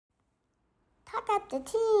Talk up the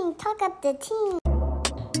team, talk up the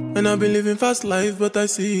team. And I've been living fast life, but I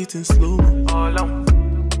see it in slow.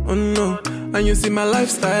 Oh no, and you see my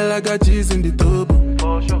lifestyle, I got G's in the turbo.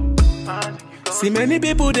 See many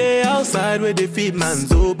people there outside where they feed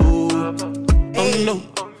man's oboe. Oh no,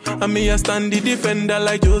 and me I stand the defender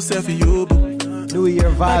like Joseph Yobo. New Year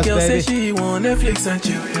vibes, my girl baby. say she want Netflix and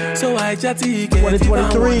chill, so I chatty get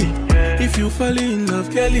 2023. If you fall in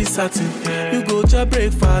love, Kelly satin. You go to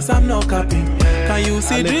breakfast, I'm not capping. Can you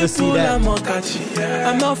see this pool, I'm not catching.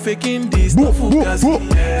 I'm not faking this, no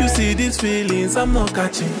fugazi. You see these feelings, I'm not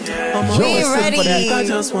catching. I'm always ready for that. I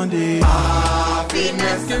just want the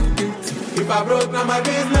happiness. If I broke, now my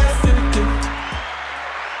business.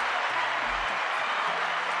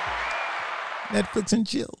 Netflix and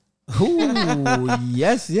chill. Ooh,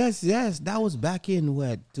 yes. That was back in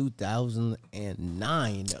what,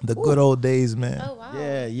 2009. The good old days, man. Oh wow.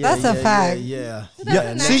 Yeah. That's a fact. Yeah.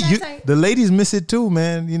 See, the ladies miss it too,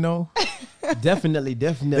 man. You know, Definitely.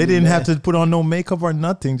 they didn't have to put on no makeup or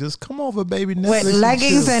nothing. Just come over, baby. Netflix With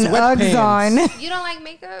leggings and Uggs on. You don't like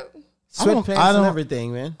makeup? Sweatpants I don't- and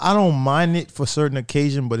everything, man. I don't mind it for certain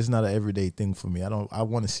occasion, but it's not an everyday thing for me. I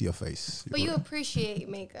want to see your face. But you appreciate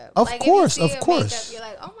makeup. Of like, course, if you see of a course. Makeup, you're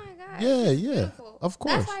like, oh my god. Yeah, she's yeah, beautiful. of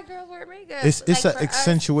course. That's why girls wear makeup. It's like, an for us,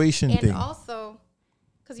 accentuation and thing. also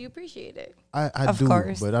because you appreciate it. I Of do,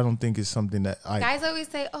 course. but I don't think it's something that I. Guys always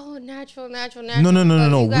say, oh, natural.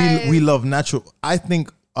 No. but you guys- We love natural. I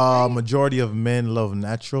think majority of men love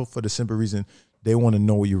natural for the simple reason they want to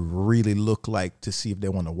know what you really look like to see if they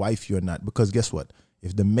want to wife you or not. Because guess what?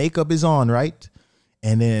 If the makeup is on, right,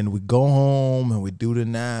 and then we go home and we do the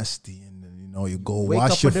nasty, and then, you know, you go Wake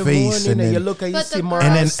wash up your in the face, morning and then you look and you But see the more.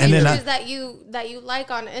 girls' and then pictures that you like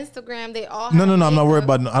on Instagram, they all. Have no, I'm not worried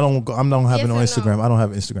makeup. about. I don't have Yes it on or Instagram. no? I don't have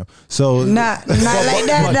Instagram. So Not like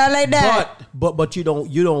that. Not like that. But you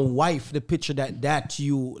don't wife the picture that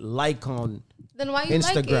you like on Then why you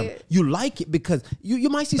Instagram. like it? You like it because you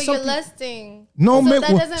might see But something. you're lusting. No, so man, that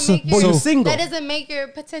doesn't so- make but your, you're single. That doesn't make your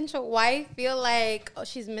potential wife feel like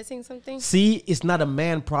she's missing something. See, it's not a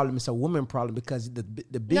man problem; it's a woman problem because the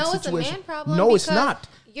big No, it's a situation. man problem. No, it's because not.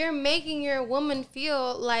 You're making your woman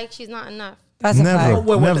feel like she's not enough. That's a Never.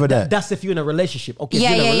 fact. Never that. That's if you're in a relationship. Okay, if Yeah,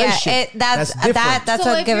 you're in a yeah. relationship, That's different. that's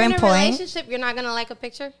so a if you're in given a point. relationship, you're not gonna like a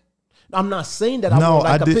picture. I'm not saying that I No, won't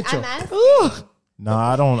like I a did- picture. I'm asking. no,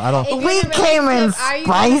 I don't. If you're We in a came in relationship, are you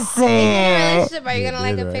gonna- spicy. If you're in a relationship, are you You gonna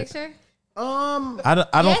like did, a right. picture? I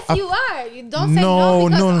don't. Yes, you are. You don't say No, no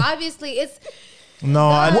because no. obviously it's.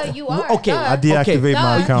 No, you are. okay, I Duh. deactivate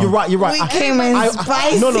my Duh. account. You're right. We came in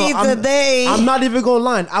spicy today. I'm not even gonna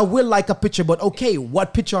lie. I will like a picture, but okay,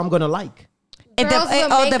 what picture I'm gonna like? It Girls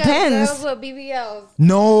with all makeup, depends. Girls with BBLs.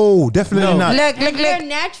 No, definitely No. not. Look. And your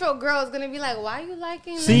natural girl is gonna be like, "Why are you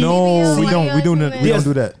liking?" the See, no, BBLs? we Why don't. you We don't. liking We this?"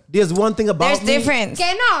 don't do that. There's one thing about There's me. difference.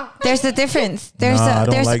 Okay, no. There's a difference. There's Nah, I don't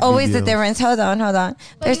there's like always a BBLs. difference. Hold on.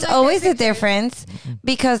 There's you like always their a difference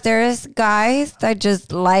because there's guys that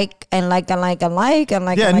just like and like and like and like and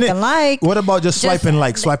like Yeah, and like Nick, and like. what about just swiping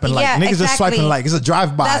like? Yeah, Niggas just swiping exactly. like. It's a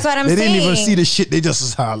drive by. That's what I'm They didn't even saying. see the shit. They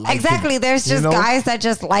just like Exactly. There's just guys that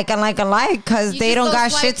just like and like and like because You they just don't go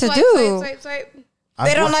got swipe, shit to swipe, do. swipe.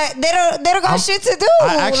 They don't like. They don't got shit to do.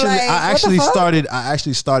 I actually what the fuck? I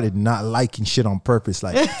actually started not liking shit on purpose.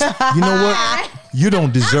 Like, you know what? You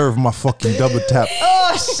don't deserve my fucking double tap.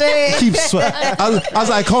 Oh shit! Keep sweat. I was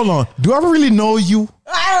like, hold on. Do I really know you?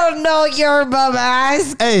 I don't know your bum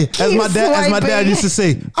ass. Hey, as my dad used to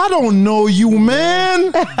say, I don't know you,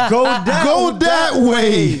 man. Go that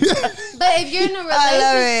way. But if you're in a I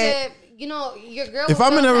love it. relationship, you know your girl. If will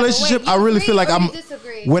I'm in feel a type of relationship, way. I You really agree feel like or I'm. you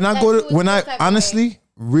disagree? When I That go you to, would when feel I type of way. honestly,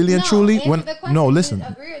 really and truly, answer when the question. no, You listen.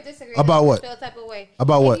 agree or disagree? About That you what? Feel type of way.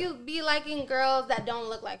 About if what? You be liking girls that don't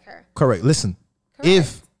look like her. Correct. Listen, Correct.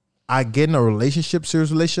 if I get in a relationship,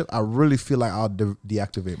 serious relationship, I really feel like I'll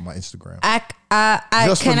deactivate my Instagram.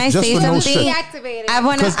 Just can for- I just say for no something? shit. Deactivated. I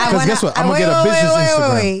wanna. Because guess what? I'm gonna wait, get a wait, business wait,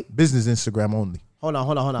 Instagram. wait. Business Instagram only. Hold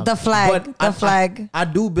on. The flag, But the flag. I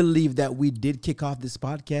do believe that we did kick off this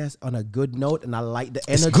podcast on a good note, and I like the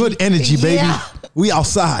energy. It's good energy, baby. Yeah. We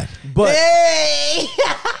outside. But Hey.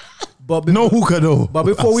 No hookah though. But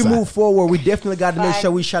before we Outside. move forward, we definitely got to make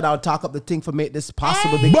sure we shout out Talk Up the Thing for make this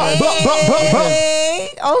possible. Hey. Because Hey,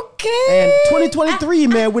 okay. and 2023,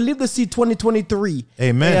 man, we live to see 2023.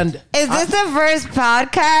 Amen. And Is this the first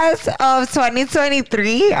podcast of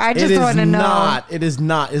 2023? I it just is want to know. not. It is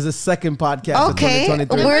not. It's the second podcast Okay, of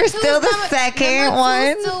 2023. we're Number still two is the number- second number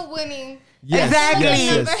one. two's still winning. Yes, Exactly.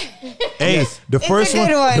 yes. Hey, the It's first a good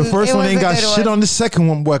one, one. the first It one was ain't a got good shit one. on the second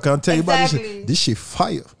one, boy. Can I tell you about this Exactly. shit? This shit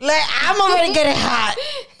fire. Like, I'm already getting hot.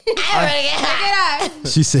 I'm already getting hot. Look at that.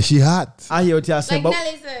 She said she hot. I hear what y'all saying, Like but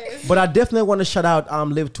Nelly says. But I definitely want to shout out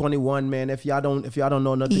Live 21, man. If y'all don't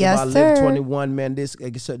know nothing Yes, about sir. Live 21, man,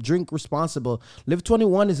 it's a drink responsible. Live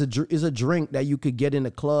 21 is a drink that you could get in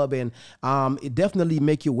the club, and it definitely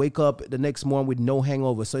make you wake up the next morning with no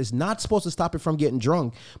hangover. So it's not supposed to stop it from getting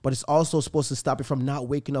drunk, but it's also supposed to stop it from not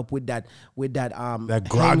waking up with that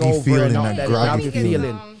groggy hangover feeling, and all that that groggy groggy feeling.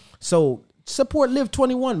 feeling. So support Live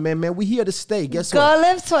 21, man. We here to stay. Guess Go what?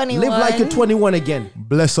 Live 21. Live like you're 21 again.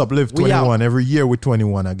 Bless up, Live We out. 21 every year with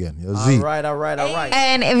 21 again. Yo, Z. All right.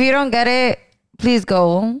 And if you don't get it, please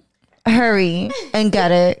go. Hurry and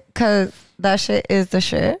get it, because that shit is the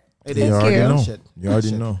shit. It You is. already you. know. Shit. You already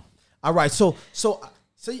Shit. know. All right, so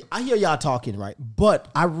I hear y'all talking, right? But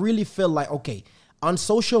I really feel like, okay, on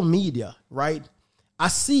social media, right? I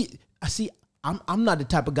see. I'm not the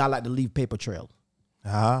type of guy like to leave paper trail,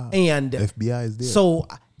 and FBI is there. So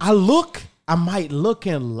I might look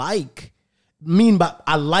and like, but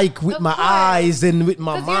I like with Of my course. eyes and with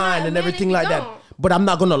my 'Cause you're not mind a and man everything if you like that. don't. But I'm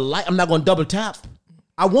not gonna like. I'm not gonna double tap.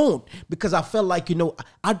 I won't, because I feel like,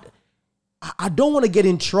 I don't want to get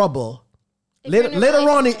in trouble. If you're in a Later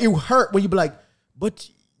on, it relationship. hurt when you be like, but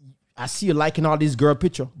I see you liking all these girl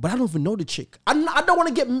picture, but I don't even know the chick. I don't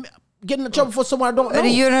want to get in trouble for someone I don't know.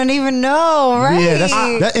 You don't even know, right? Yeah,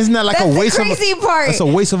 that isn't that like That's a waste the of crazy part. That's a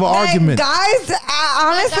waste of an That argument. Guys,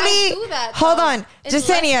 honestly, do that, hold though. on, It's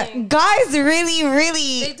Jasenia. lessening. Guys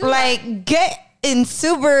really They do like get in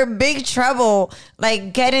super big trouble,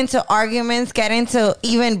 like get into arguments, get into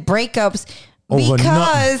even breakups Over because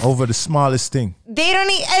nothing, over the smallest thing. they don't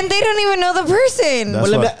even know the person. That's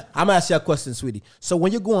Well, what- I'm gonna ask you a question, sweetie. So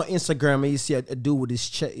when you go on Instagram and you see a dude with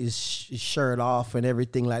his shirt off and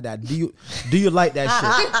everything like that, do you like that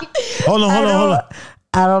shit? Hold on.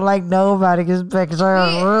 I don't like nobody's picture.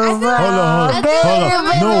 Hold on.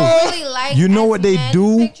 Women No. don't really like You know as what they men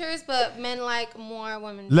do? Pictures, but men like more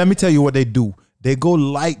women. Let me tell you what they do. They go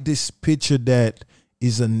like this picture that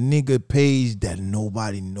is a nigga page that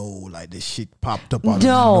nobody know. Like this shit popped up out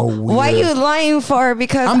No, of nowhere. why you lying for?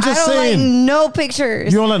 Because I'm just I don't like saying. no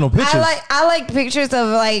pictures. You don't like no pictures? I like pictures of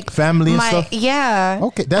like Family and stuff? Yeah.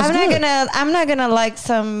 Okay, that's I'm good. I'm not gonna like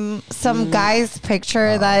some guy's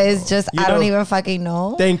picture that is just You I don't know- even fucking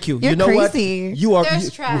know. Thank you. You're You know crazy. what? You are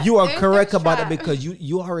There's trap. you are There's correct trap. about it, because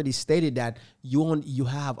you already stated that you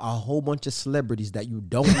have a whole bunch of celebrities that you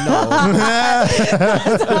don't know.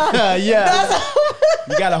 Yeah.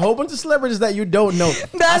 You got a whole bunch of celebrities that you don't know.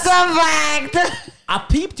 That's a fact. I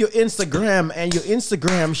peeped your Instagram, and your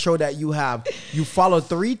Instagram show that you follow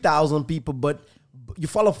 3,000 people, but you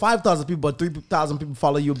follow 5,000 people, but 3,000 people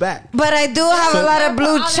follow you back. But I do have a lot of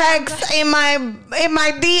blue checks in my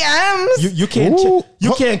DMs. You can't Ooh.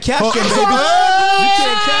 you can't cash them, baby. You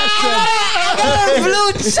can't cash them. I got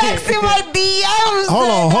blue checks in my DMs.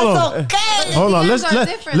 Hold on. That's okay. Hold on. DMs are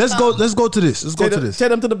different, Let's go. though. Let's go to this. Let's go to this. Take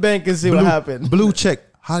them to the bank and see what happened. Blue check.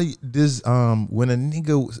 How do you, this when a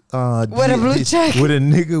nigga With a blue check. with a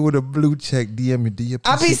nigga with a blue check DM you, do your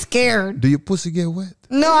I'll pussy, be scared. do your pussy get wet?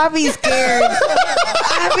 No, I'll be scared.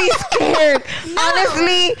 I'll be scared.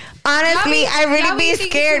 Honestly, I really be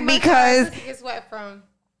scared because it gets wet from.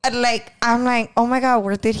 like I'm like, oh my god,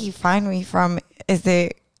 where did he find me from? Is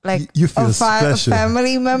it like You feel a special.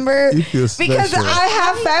 family member? You feel because special. I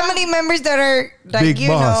have family members that are like Big you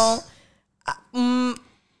boss. know.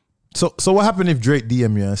 So what happened if Drake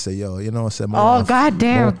DM you and say, yo, you know, I said, Oh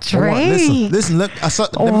goddamn, Drake! Listen. I'm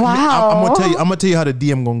Wow. gonna tell you how the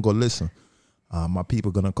DM gonna go. Listen, my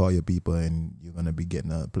people gonna call your people, and you're gonna be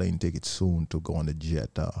getting a plane ticket soon to go on the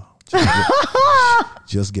jet.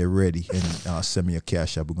 Just get ready and send me a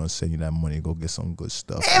cash app. We're gonna send you that money. Go get some good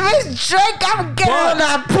stuff. If it's Drake, I'm getting on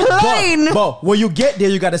that plane. But when you get there,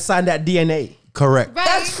 you got to sign that DNA. Correct. Right.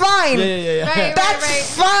 That's fine. Yeah. Right, That's right.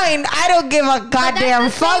 fine. I don't give a goddamn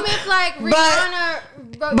That's the same fuck. if like Rihanna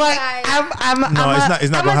wrote But guys.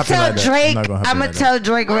 it's not gonna happen tell like that. Drake. It's not gonna happen I'm gonna like tell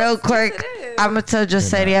Drake real quick. it is. I'm gonna tell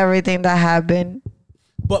Jasenia everything that happened.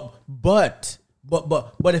 But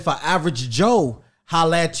if I average Joe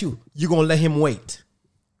holla at you, you gonna let him wait.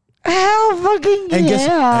 Hell fucking And guess-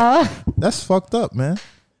 yeah. That's fucked up, man.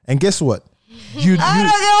 And guess what? You I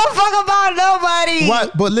don't give a fuck about nobody.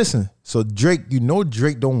 what? But listen. So Drake,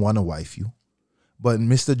 Drake don't want to wife you, but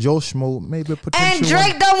Mr. Joe Schmo maybe potential. And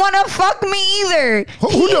Drake don't want to fuck me either.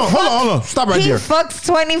 Who don't? Hold on. Stop right He there. fucks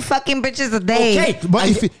 20 fucking bitches a day. Okay, But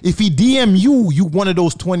if he DM you one of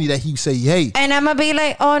those 20 that he say, hey, And I'm gonna be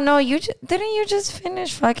like, oh no, didn't you just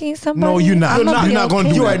finish fucking somebody? No, you're not. I'ma You're be not gonna okay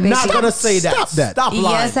do you with are that. it. not gonna say that. Stop that. Stop lying.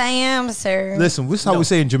 Yes, I am, sir. listen, this is how we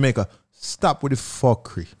say in Jamaica. Stop with the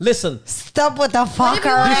fuckery. Listen, Stop with the What if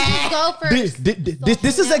you want to fucker. just go for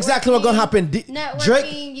this is exactly what's gonna happen. networking?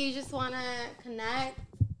 Drake, You just want to connect.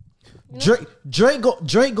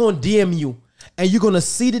 Drake gonna DM you. And you're gonna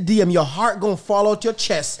see the DM, your heart gonna fall out your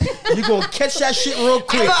chest. You're gonna catch that shit real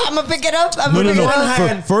quick. I'm gonna pick it up.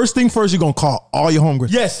 No. First thing first, you're gonna call all your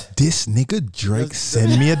homegirls. Yes. This nigga Drake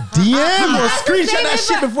send me a DM. I'm gonna screenshot that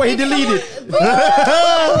shit before he deleted it.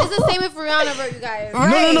 It's the same if Rihanna wrote you guys.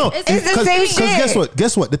 Right. No. It's the same shit. Because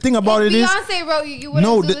guess what? The thing about it is, Beyonce wrote you. You wouldn't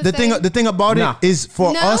no. do the same? The thing about Nah. it is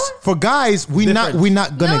for No? us, for guys, we're not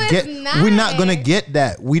gonna No, get. it's We're not gonna not. get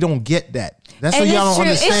that. We don't get that. That's what And y'all it's don't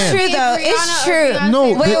true. understand. It's true though. If It's Rihanna or true. Beyonce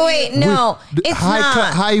No, Wait, no. It's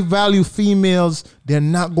not. high value females, they're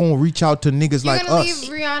not gonna reach out to niggas You're like gonna us.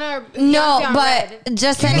 leave Rihanna or Beyonce No, on red. but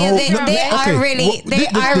just saying No, they no, are okay. really Well, they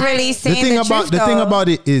are really saying the truth. The thing though. about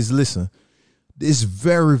it is, listen, it's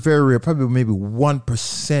very, very rare. Probably maybe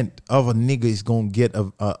 1% of a nigga is gonna get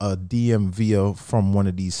a DM via from one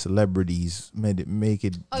of these celebrities. Make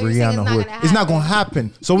it Oh, you're saying it's Rihanna. not Who- gonna It's not gonna happen.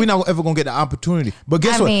 happen. So we're not ever gonna get the opportunity. But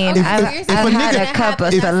guess I what? mean, If I've a had nigga, a couple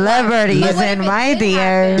of if- celebrities But what if in it my did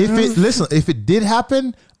happen? DMs. if it did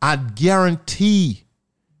happen, I guarantee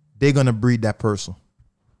they're gonna breed that person.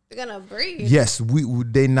 They're gonna breathe. Yes,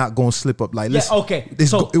 they not gonna slip up. Like, listen, okay,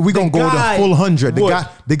 so so we gonna the go guy the full 100. would.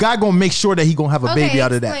 The guy gonna make sure that he gonna have a Okay, baby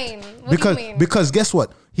out of explain. that. What do you mean? Because guess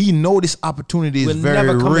what? He know this opportunity is Will very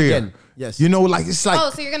never come rare. again. Yes. You know, like it's like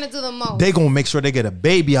Oh, so you're gonna do the most. they gonna make sure they get a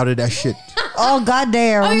baby out of that shit. Oh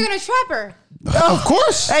goddamn! Oh, you're gonna trap her. Of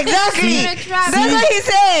course, Exactly. You're gonna trap That's her. what he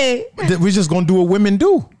said. we're just gonna do what women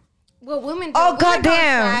do. Well, women do. Oh, Women don't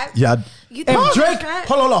goddamn. trap. Yeah. You think If women Drake, trap?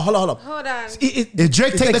 hold on. Hold on. If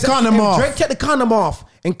Drake take the condom if off. Drake take the condom off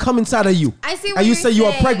and come inside of you, I see what and you you're say you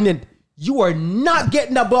are saying. pregnant, you are not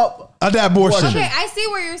getting above. Of that abortion. Okay, I see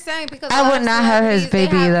what you're saying because I a lot would of not have his celebrities, they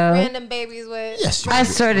baby, have though. Random babies with. Yes, you I would.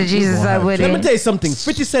 swear to Jesus, gonna I have Let me wouldn't. tell you something.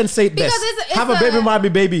 50 Cent said Because best. it's Have a baby, might be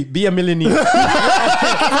baby. Be a millionaire.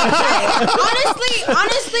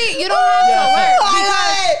 honestly, you don't have to work.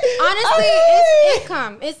 Because honestly, it's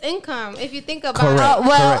income. It's income if you think about Correct. it.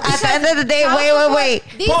 Well, Correct. at the end of the day, Child support- wait.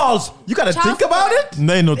 these- Pause. You gotta Child think about support. it.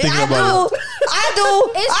 They ain't no thinking I about do. it. I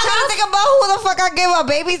do. It's I gotta think about who the fuck I give my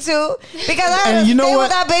baby to because I And have to you know stay what?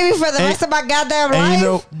 with that baby for the And- rest of my goddamn And life. you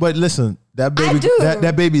know, but listen, that baby, do.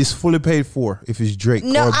 that baby is fully paid for if it's Drake.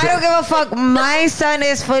 No, or I don't give a fuck. My son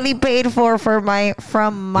is fully paid for from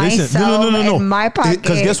myself in my pocket.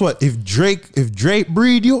 Because guess what? If Drake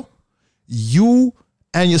breed you, you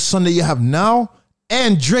and your son that you have now,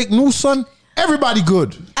 and Drake new son, everybody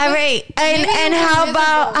good. All right, and Maybe and it how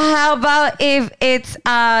was about if it's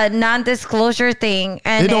a non-disclosure thing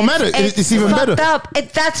and It don't matter. It's even fucked better. Up.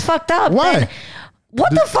 That's fucked up. Why? Then what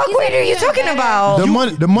the fuck? What are you talking about?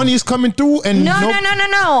 The money is coming through, and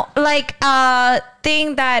No. Like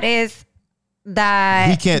thing that is that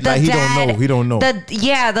He can't- the like, he don't know. He don't know.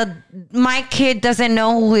 My kid doesn't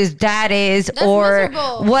know who his dad is That's or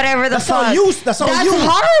miserable. whatever the That's fuck. on you. That's on you.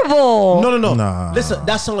 horrible. No. Nah. Listen,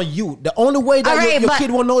 that's on you. The only way that All right, your but-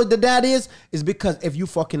 kid will know what the dad is because if you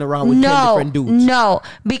fucking around with 10 different dudes. No,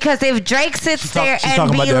 because if Drake sits there She's and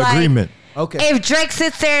talking be about the like, agreement. Okay. if Drake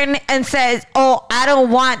sits there and says, "Oh, I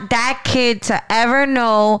don't want that kid to ever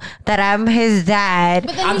know that I'm his dad,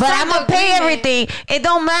 But but, then you signed I'm the gonna pay agreement. everything. It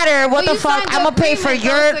don't matter what But the you fuck. signed the I'm gonna pay for agreement,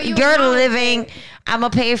 your though, so you your acknowledge living. it. I'm gonna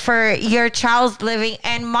pay for your child's living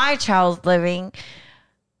and my child's living.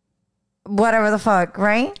 Whatever the fuck,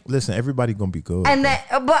 right?" Listen, everybody gonna be good. And then,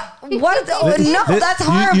 but what? No, Li- that's you-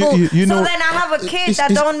 horrible. you know- so then I have a kid it's-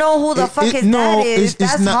 that it's- don't know who the fuck his dad is.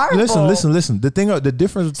 That's horrible. Listen. The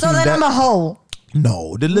difference So between then that. I'm a hoe. No,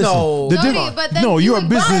 No. The No, difference. but then No, you you're a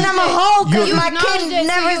business. Then I'm a hoe because You my acknowledge kid it, so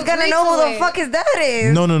never you is gonna agree know who to the it. fuck his dad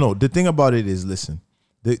is. No. The thing about it is, listen,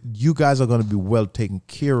 you guys are gonna be well taken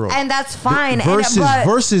care of, And that's fine. And-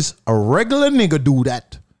 Versus a regular nigga do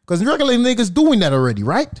that, because regular niggas doing that already,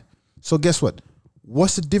 right? So guess what?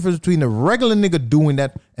 What's the difference between a regular nigga doing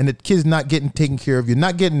that and the kid's not getting taken care of? You're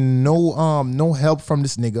not getting no help from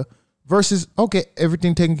this nigga. Versus, okay,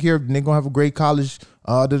 everything taken care of. Nigga gonna have a great college.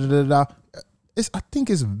 I think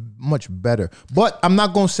it's much better, but I'm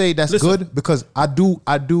not gonna say that's Listen. good because I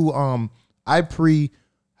pre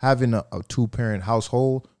having a 2-parent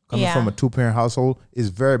household. Coming Yeah. from a 2-parent household is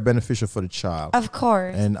very beneficial for the child. Of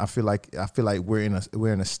course. And I feel like we're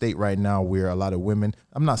in a state right now where a lot of women,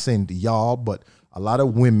 I'm not saying to y'all, but a lot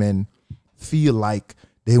of women feel like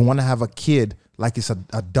they want to have a kid like it's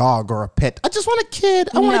a dog or a pet. I just want a kid.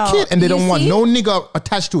 I want a No. kid. And they You don't want see? no nigga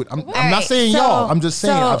attached to it. I'm not right, saying so- y'all. I'm just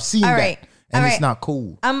saying so, I've seen all that. right, And all it's right. not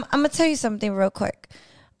cool. I'm gonna tell you something real quick.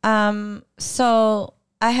 So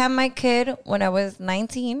I had my kid when I was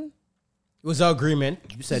 19. It was our agreement.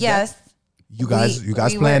 You said Yes. You guys we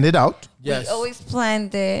planned were- it out. Yes. We always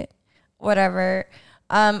planned it, whatever.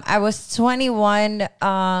 I was 21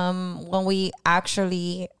 when we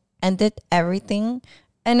actually ended everything,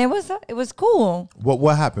 and it was cool.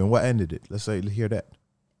 What happened? What ended it? Let's hear that.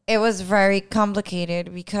 It was very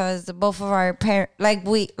complicated because both of our parents,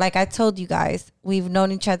 like I told you guys, we've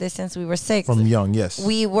known each other since we were 6. From young, yes.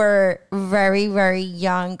 We were very, very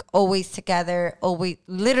young, always together,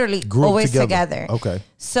 literally Grew up always together. Okay.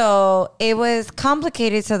 So it was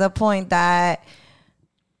complicated to the point that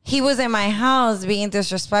he was in my house being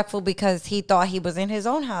disrespectful because he thought he was in his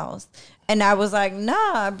own house. And I was like,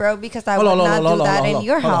 nah, bro, because I would not do that in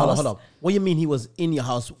your house. Hold on. What do you mean he was in your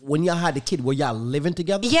house? When y'all had the kid, were y'all living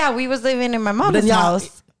together? Yeah, we was living in my mom's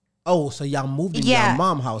house. Oh, so y'all moved in your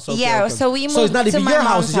mom's house. Okay, yeah, okay. so we moved So it's not to even my your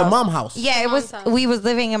house, mom's it's your mom's house. Yeah, we was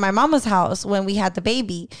living in my mama's house when we had the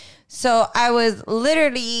baby. So I was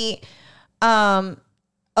literally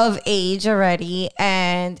of age already,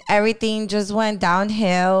 and everything just went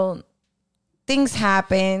downhill. Things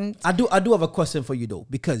happened. I do have a question for you though,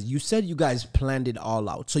 because you said you guys planned it all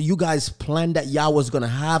out. So you guys planned that y'all was gonna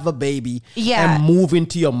have a baby, and move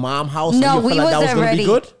into your mom's house. No, and you we felt was like that was already.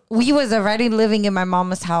 Gonna be good? We was already living in my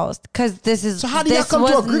mama's house because this is. So how did y'all come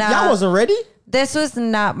to agree? Y'all wasn't ready. This was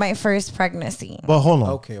not my first pregnancy. But hold on.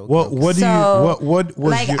 Okay. What was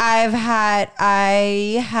like your...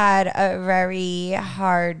 I had a very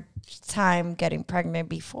hard time getting pregnant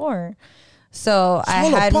before. So I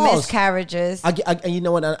had miscarriages. You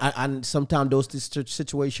know what? And sometimes those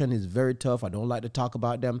situation is very tough. I don't like to talk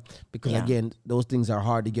about them because again, those things are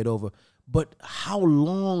hard to get over. But how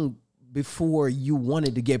long before you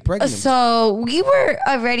wanted to get pregnant? So we were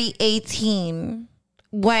already 18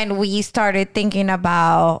 when we started thinking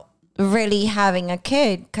about really having a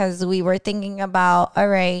kid, because we were thinking about, all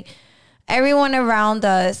right, everyone around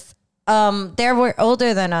us, they were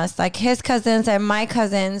older than us. Like his cousins and my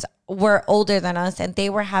cousins were older than us, and they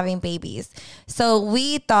were having babies. So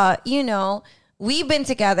we thought, we've been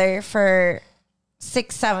together for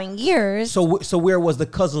 6-7 years. So where was the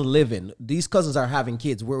cousin living? These cousins are having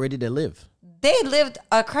kids. Where did they live? They lived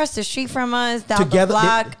across the street from us, down together? the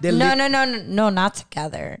block. They No, not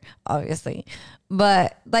together, obviously.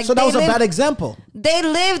 But like, so that was a bad example. They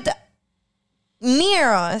lived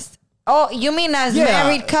near us. Oh, you mean as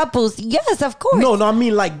married couples? Yes, of course. No, I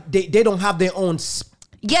mean like they don't have their own.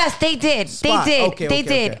 Yes, they did. Spot. They did. Okay, they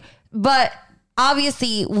did. Okay. But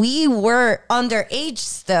obviously, we were underage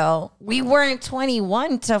still. We weren't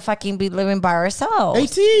 21 to fucking be living by ourselves.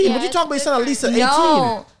 18? Yeah, what you talking about? You said Lisa 18?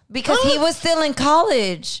 No, because he was still in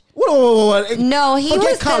college. What? No, he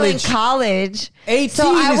was still in college. 18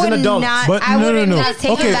 so I is would an adult. Not, But I would not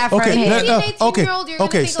take that from him.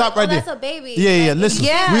 Okay, stop right there. That's a baby. Yeah, listen.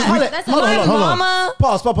 Yeah, Hold on. Mama.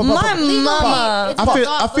 Pause. My mama.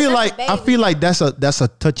 I feel like that's a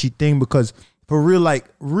touchy thing, because for real, like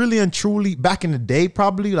really and truly, back in the day,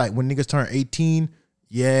 probably like when niggas turn 18,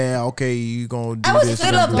 yeah, okay, you gonna do I was this.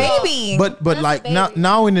 still a baby. But like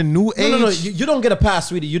now in the new age, no, you don't get a pass,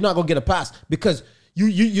 sweetie. You're not gonna get a pass because you're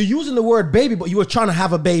using the word baby, but you were trying to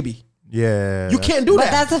have a baby. Yeah, you can't do but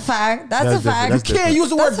that. That's a fact. That's a fact. You can't use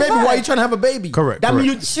the word baby while you're trying to have a baby. Correct. That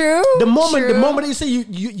means true. The moment that you say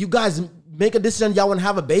you guys make a decision, y'all want to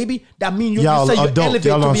have a baby, that means you say you elevate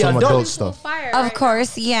to be adult stuff. Of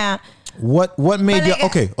course, yeah. What made y'all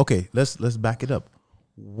okay? Let's back it up.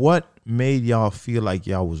 What made y'all feel like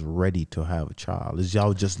y'all was ready to have a child? Is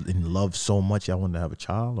y'all just in love so much y'all wanted to have a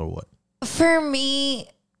child, or what? For me,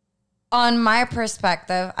 on my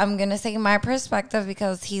perspective, I'm gonna say my perspective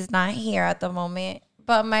because he's not here at the moment.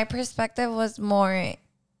 But my perspective was more,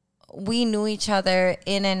 we knew each other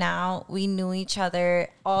in and out. We knew each other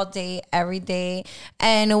all day, every day.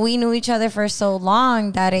 And we knew each other for so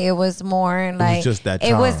long that it was more like, was just that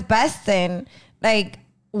it was charm. best then. Like,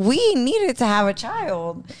 we needed to have a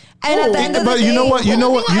child. And at the end of the day, you know what? At the end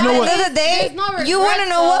of the day, you want to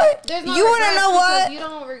know what? You want to know what? You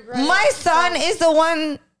don't regret My it, son is the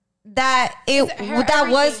one that and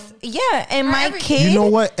my kid, you know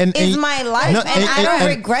what? And is my life, and I don't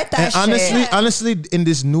regret that shit. Honestly, in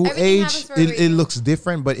this new Everything age, happens for a it reason. looks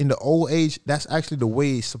different, but in the old age, that's actually the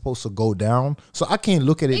way it's supposed to go down. So I can't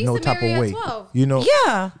look at it They no used to type of marry at way. 12. You know?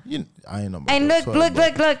 Yeah. I ain't know. And look.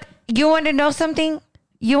 You want to know something?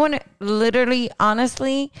 You want to literally,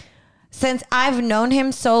 honestly, since I've known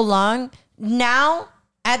him so long, now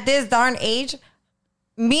at this darn age,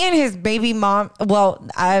 me and his baby mom, well,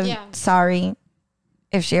 I'm sorry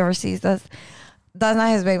if she ever sees this. That's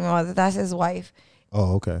not his baby mother. That's his wife.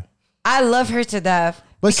 Oh, okay. I love her to death.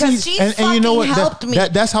 But because see, she's and fucking you know what? helped me.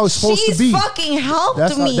 That's how it's supposed to be. She's fucking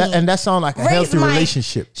helped me. And that sounds like a Raise healthy my-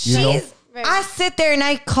 relationship. You know? Right. I sit there and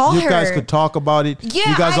I call You her. guys could talk about it.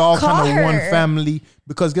 Yeah, you guys I all call kind of one her. family.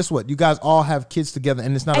 Because guess what? You guys all have kids together,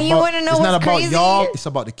 and it's not And you about. wanna know It's not what's about crazy? y'all. It's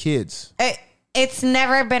about the kids. It's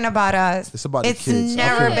never been about us. It's about the It's kids.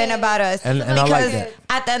 never Okay. been about us. And I like Because that.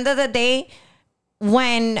 at the end of the day,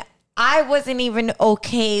 when I wasn't even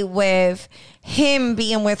okay with him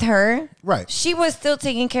being with her, Right. she was still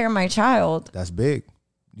taking care of my child. That's big.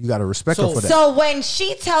 You got to respect So- her for that. So when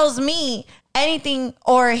she tells me anything,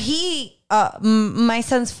 or my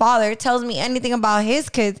son's father tells me anything about his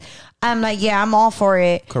kids, I'm like, yeah, I'm all for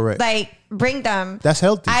it. Correct. Like, bring them. That's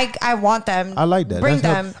healthy. I want them. I like that. Bring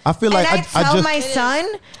That's them. healthy. I feel like and I just- I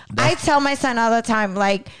tell my son all the time,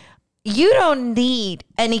 like, you don't need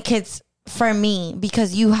any kids for me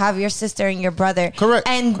because you have your sister and your brother. Correct.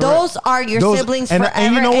 And Correct. those are your Those- siblings and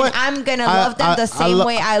forever. you know what? And I'm gonna love them the same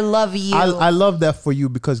way I love you. I love that for you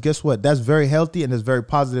because guess what? That's very healthy and it's very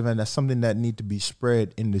positive, and that's something that need to be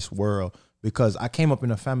spread in this world. Because I came up in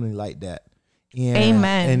a family like that. And,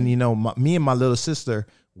 Amen. And you know, me and my little sister,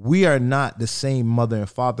 we are not the same mother and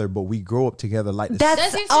father, but we grow up together like this.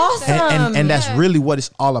 That's your awesome. sister. and that's really what it's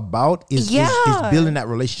all about is Yeah. building that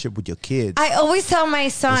relationship with your kids. I always tell my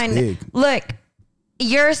son, big. look,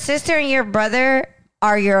 your sister and your brother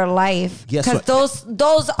are your life. Guess Because what?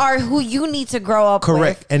 those are who you need to grow up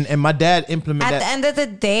Correct. with. And my dad implemented At that. the end of the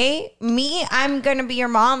day, I'm gonna be your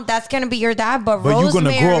mom. That's gonna be your dad. But But you're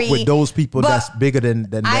Rosemary, gonna grow up with those people but that's bigger than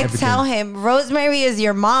I everything. tell him, Rosemary is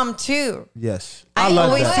your mom too. Yes. I love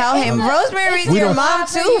always that. tell him, Rosemary's We your don't- mom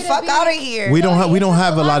For you too. to Fuck be- out of here. We don't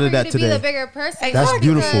have a It's lot of for you that to be the today. bigger person. That's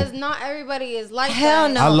beautiful. Because not everybody is like Hell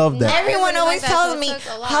that. no. I love that. Everyone Everybody always like that, so tells it me,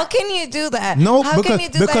 took a lot. how can you do that? No, how because- can you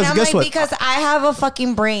do because that? And I'm guess like, what? because I have a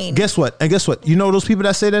fucking brain. Guess what? And guess what? You know those people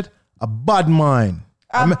that say that? A bad mind.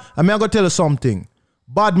 I mean, I'm gonna tell you something.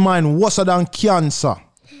 Bad mind worse than cancer.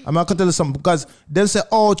 I'm gonna tell you something because they'll say,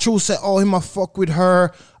 oh, true, say, oh, him a fuck with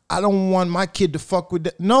her. I don't want my kid to fuck with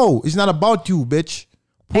that. No, it's not about you, bitch.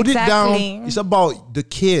 Put it Exactly. down. It's about the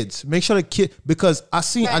kids. Make sure the kid, because I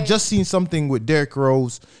Right. just seen something with Derrick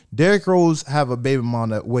Rose. Derrick Rose have a baby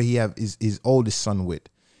mama where he have his oldest son with,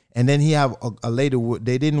 and then he have a lady.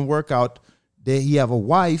 They didn't work out. He have a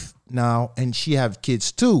wife now, and she have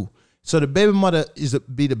kids too. So the baby mother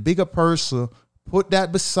be the bigger person. Put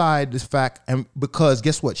that beside the fact, and because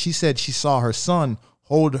guess what? She said she saw her son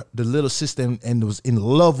hold the little sister and was in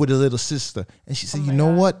love with the little sister, and she said, you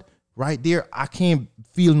know what? Right there, I can't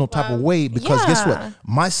feel no type of way because guess what? Yeah.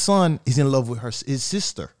 My son is in love with his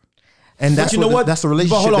sister, and that's But you know what? That's the But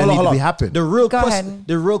relationship hold on, that hold needs on, to hold be on. happening.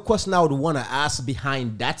 The real question I would want to ask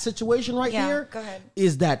behind that situation right Yeah, here go ahead.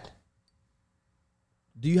 is that,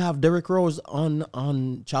 do you have Derrick Rose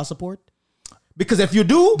on child support? Because if you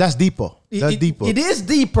do, That's deeper. That's deeper. It is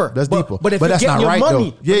deeper. That's deeper. But if you're that's getting not your right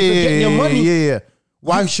money, though. Yeah, if you're yeah, getting yeah, your money, yeah.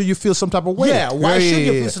 Why should you feel some type of way? Yeah, why should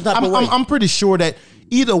you feel some type of way? I'm pretty sure that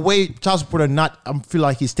either way, child support or not, I feel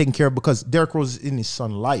like he's taken care of because Derrick Rose is in his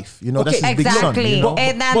son's life. You know, Okay, that's his big son. Exactly. You know?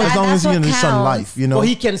 And that- as long that's as he's in what his son's counts. life, you know. But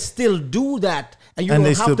he can still do that, and you And they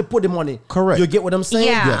don't have still- to put him on it. Correct. You get what I'm saying?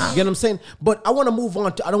 Yeah. Yes. You get what I'm saying? But I want to move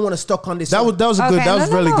on to. I don't want to stuck on this. that was a good. Okay, That was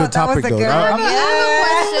no, really no, good that was topic a though. good I- one. I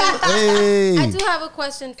have a question. Hey. I do have a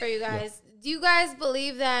question for you guys. Do you guys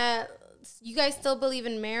believe that you guys still believe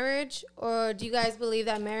in marriage, or do you guys believe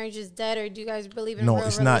that marriage is dead, or do you guys believe in No, real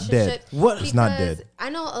it's not dead. relationships? What? It's not Because dead. I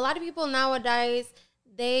know a lot of people nowadays,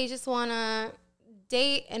 they just want to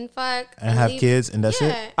date and fuck And have leave- kids and that's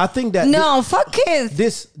it? I think that No, fuck kids.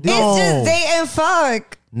 This It's just date and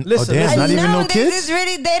fuck. Listen, Oh, damn, listen. not even no Nowadays, kids? it's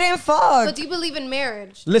really date and fuck. So do you believe in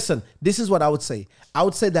marriage? Listen, this is what I would say. I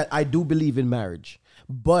would say that I do believe in marriage,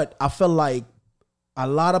 but I feel like a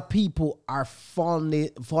lot of people are falling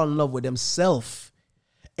in love with themselves,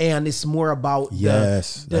 and it's more about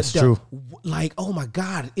Yes, that's true. Like, oh my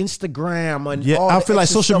God, Instagram and Yeah, all I the feel like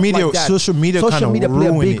extra social stuff media- like that. social media kinda play a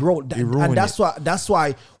ruin big it. role, It ruin and that's it.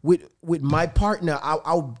 why with my partner,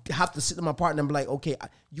 I'll have to sit to my partner and be like, okay,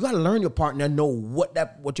 you got to learn your partner, know what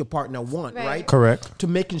your partner want, Right. right? Correct. To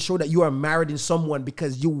making sure that you are married in someone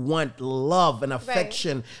because you want love and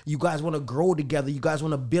affection. You guys want to grow together. You guys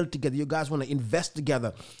want to build together. You guys want to invest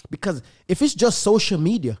together. Because if it's just social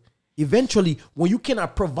media, eventually, when you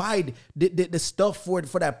cannot provide the stuff for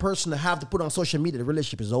that person to have to put on social media, the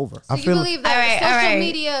relationship is over. So you believe that All right, social all right.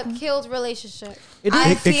 media killed relationship? It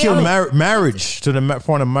I is. It killed feel- marriage to the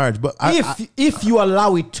point of marriage. But if you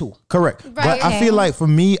allow it to. correct. Right. But I feel like for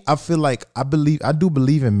me, I do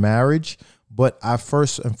believe in marriage, but I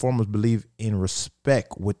first and foremost believe in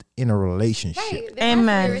respect within a relationship. Right. There has to be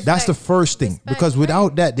Amen. respect. That's the first thing Respect, because right.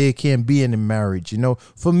 without that, there can't be any marriage. You know,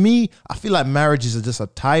 for me, I feel like marriage is just a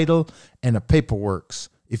title and a paperwork.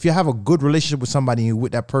 If you have a good relationship with somebody and you're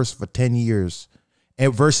with that person for 10 years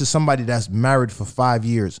and versus somebody that's married for 5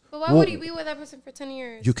 years. But why would you be with that person for 10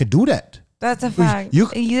 years? You can do that. That's a fact.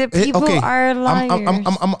 People are liars. I'm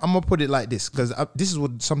gonna put it like this because this is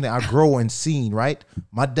something I grow and seen. Right,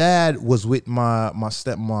 my dad was with my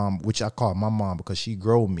stepmom, which I call my mom because she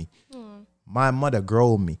grew me. My mother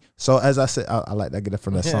grew me. So as I said, I like that. Get it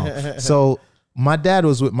from that song. So my dad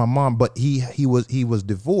was with my mom, but he was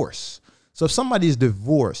divorced. So if somebody is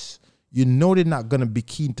divorced, you know they're not gonna be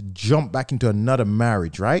keen to jump back into another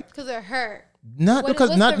marriage, right? Because they're hurt. Not What- because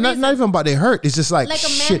what's not the not reason? even about they hurt. It's just like Like a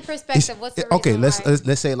man shit. perspective, what's the okay? reason why?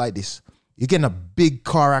 Let's say it like this: you're getting a big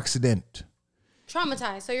car accident.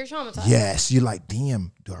 Traumatized. So you're traumatized. Yes, you're like,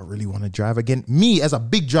 damn. Do I really want to drive again? Me as a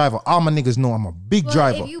big driver, all my niggas know I'm a big Well,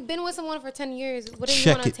 driver. if you've been with someone for 10 years, wouldn't you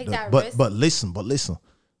Check want to it, take though. that risk? But listen,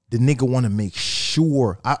 the nigga want to make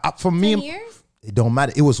sure. For 10 me, years? it don't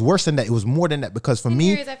matter. It was worse than that. It was more than that because for 10 me,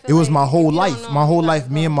 years, I feel it was like my if whole you don't life. know, My whole you life.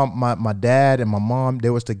 gotta Me and go. my dad and my mom, they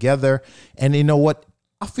was together. And you know what?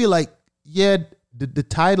 I feel like, yeah, the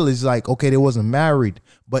title is like, okay, they wasn't married,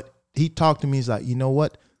 but he talked to me. He's like, you know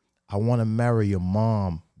what? I want to marry your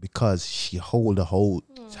mom because she hold the whole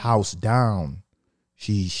house down.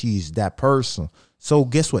 She's that person. So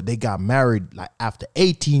guess what? They got married like after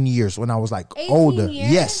 18 years when I was like 18 older.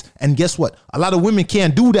 years? Yes. And guess what? A lot of women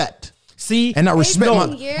can't do that. See, And I respect my.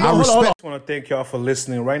 18 years? I Hold on, respect. I just want to thank y'all for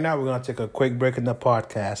listening. Right now, we're going to take a quick break in the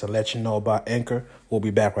podcast and let you know about Anchor. We'll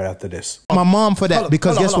be back right after this. My mom for that Hold on,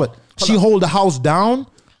 because hold on, guess hold what? on. She hold the house down,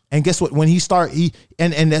 and guess what? When he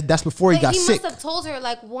that's before he But got he sick. must have told her,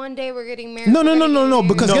 like, one day we're getting married. No. we're gonna get married.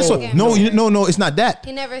 Because guess what? again. No. It's not that.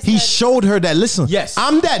 He never He said- showed her that. Listen, Yes.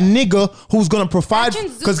 I'm that nigga who's gonna provide.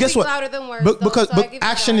 Actions do Because guess speak what? louder than words, though, Because so I give you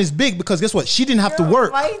action that. is big. Because guess what? She didn't have to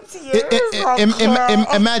work.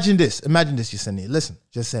 Imagine this, Yesenia. Listen,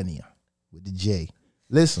 Yesenia with the J.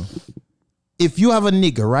 Listen. If you have a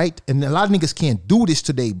nigga, right, and a lot of niggas can't do this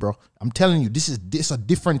today, bro. I'm telling you, this is a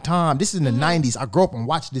different time. This is in the '90s. I grew up and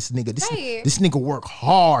watched this nigga. Right. This nigga work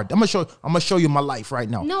hard. I'm gonna show you my life right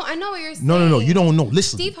now. No, I know what you're saying. No. You don't know.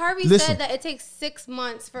 Listen. Steve Harvey Listen. said that it takes 6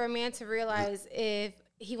 months for a man to realize if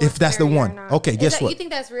he wants If that's to the marry one. her or not. Okay, Is guess that- what? You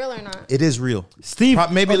think that's real or not? It is real. Steve,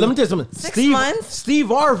 Maybe let me tell you something. 6 Steve, months? Steve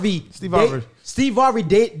Harvey. Steve Harvey.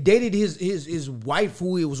 Dated his wife,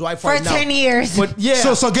 who he was wife For right now. 10 years. But yeah.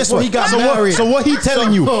 So guess before what? He got so married. what he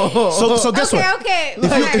telling you? So guess what? Okay.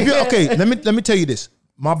 If you okay, let me tell you this.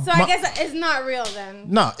 So I guess it's not real then.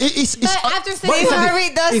 no, it's But after 6 Steve months,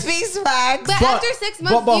 Harvey does speak facts. but after 6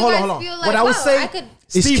 months, but you hold on, guys hold on. feel like, What I was wow, saying- I could.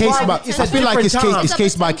 It's Steve case Harvey, by. it's a I feel like it's different time.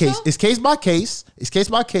 case by case. Potential? It's case by case. It's case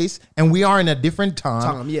by case, and we are in a different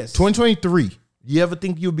time. Yes. 2023. You ever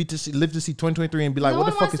think you'll live to see 2023 and be like, No what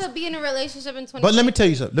the one fuck wants is? to be in a relationship in 20. But let me tell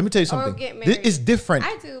you something. get married. It's different.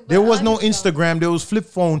 I do, but There was no others don't. Instagram. There was flip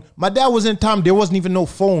phone. My dad was in time. There wasn't even no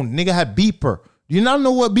phone. Nigga had beeper. Do you not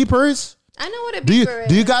know what beeper is? I know what a Do you beeper is.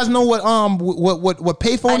 do you guys know what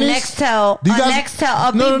payphone A is? Nextel. Do you A guys,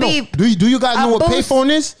 Nextel, a no. beep beep. Do you guys A know what boost. payphone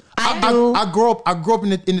is? I do. I grew up in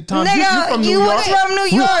the time. Nigga, from you New was York. from New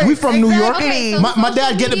York. We from New York. Okay, so My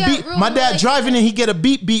dad social get a media beep. ruined My dad relationship. driving and he get a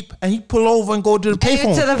beep beep and he pull over and go to the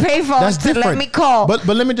payphone. To the payphone That's to let different. me call. But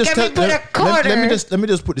let me just Let me put a quarter. let me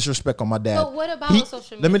just put disrespect on my dad. But what about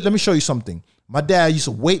social Let media? me show you something. My dad used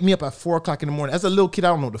to wake me up at 4 o'clock in the morning. As a little kid, I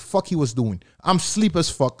don't know what the fuck he was doing. I'm sleep as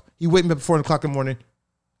fuck. He wake me up at 4 o'clock in the morning.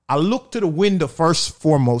 I look to the window first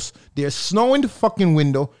foremost. There's snow in the fucking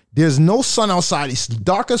window. There's no sun outside. It's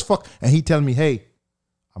dark as fuck. And he telling me, hey,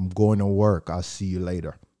 I'm going to work. I'll see you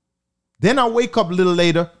later. Then I wake up a little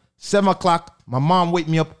later, 7 o'clock. My mom wake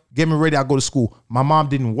me up, get me ready. I go to school. My mom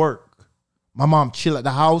didn't work. My mom chill at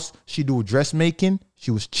the house. She do dressmaking.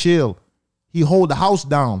 She was chill. He hold the house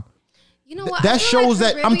down. You know what? That I feel shows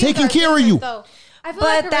that I'm Caribbeans taking are care of different, you. though. I feel But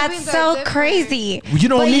like that's Caribbeans are so different. crazy. You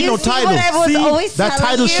don't But need no see title. What I was See, always that telling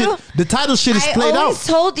title you? shit. The title shit is I played always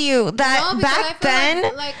out. told you that No, because I back feel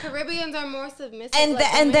then, like Caribbeans are more submissive. and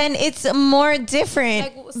like and women. then it's more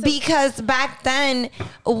different Like, so- because back then,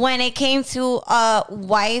 when it came to a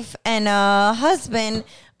wife and a husband,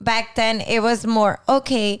 back then it was more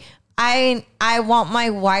okay. I want my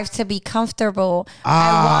wife to be comfortable.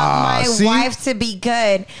 I want see? my wife to be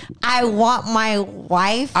good. I want my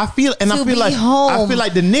wife. I feel to be like home. the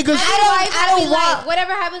niggas. I don't want-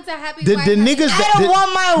 whatever happened to happy The wife, niggas happy I don't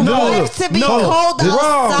want my wife to be cold the,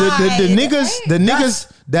 outside. The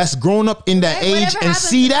niggas that's grown up in that Right, age whatever and happened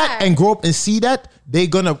see to that that? and grow up and see that they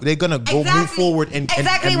gonna go move forward and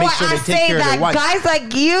make what sure they I take say care of that their wife. guys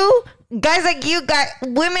like you got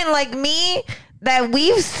women like me that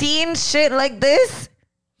we've seen shit like this.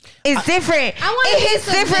 It's different. I wanna be It hits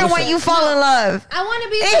different when you fall in love. I want to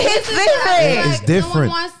be. It hits different. It's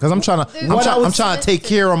different because I'm trying to take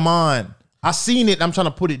care of mine. I seen it. I'm trying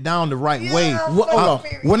to put it down the right way.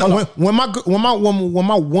 When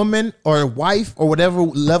my woman or wife or whatever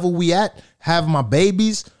level we at have my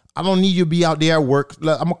babies, I don't need you to be out there at work. I'm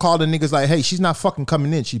gonna call the niggas like, hey, she's not fucking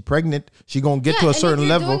coming in. She pregnant. She gonna get to a certain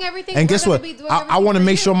level. And guess what? I want to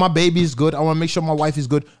make sure my baby is good. I want to make sure my wife is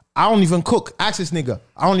good. I don't even cook. Ask this nigga.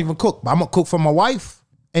 I don't even cook, but I'm gonna cook for my wife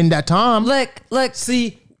in that time. Look.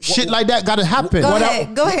 See, shit like that gotta happen. Go ahead.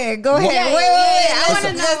 Yeah, Wait. I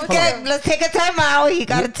wanna know. Let's take a time out. He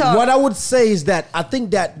gotta talk. what I would say is that I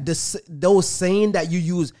think that those saying that you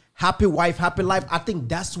use, happy wife, happy life, I think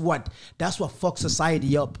that's what fucks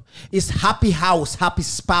society up. It's happy house, happy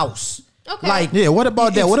spouse. Okay. Like, Yeah, what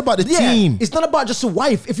about that? What about the team? It's not about just a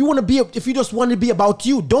wife. If you just want to be about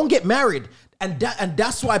you, don't get married. And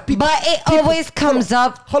that's why people. But it always comes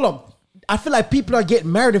up. Hold on. I feel like people are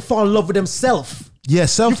getting married and fall in love with themselves. Yeah,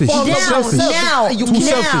 selfish. fall in love with Selfish.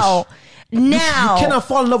 yourself. Now. You cannot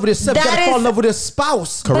fall in love with yourself. You That gotta fall in is- love with your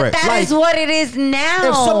spouse. Correct. But that Like, is what it is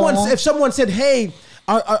now. If someone said, "Hey,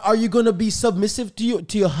 are you gonna be submissive to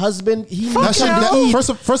your husband?" That shouldn't,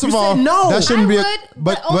 first of You all, said no. that shouldn't be a, I would,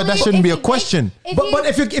 but only that shouldn't be a if he question. makes- But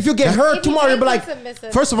if you get hurt If he tomorrow, you'll be makes like, you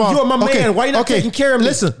submissive. First of all, you're my man. Why you not taking care of me?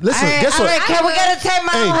 Listen. All right, Guess all what? right, can we get a time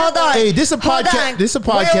out? Hey, Hold on. hey, this a Hold podcast. on. This a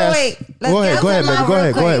podcast. Wait. Let's Go get ahead, a go ahead, time baby. out Go real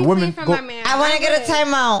ahead, quick. go ahead. Free Women, from go. my man. I want to I'm get a good.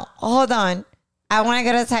 timeout. Hold on. I want to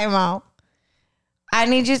get a timeout. I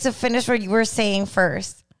need you to finish what you were saying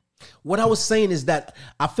first. What I was saying is that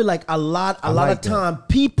I feel like a lot of like time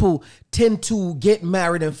people tend to get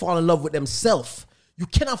married and fall in love with themselves. You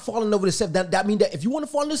cannot fall in love with yourself. That means that if you want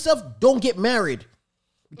to fall in love with yourself, don't get married.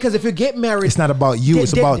 Because if you get married, It's not about you,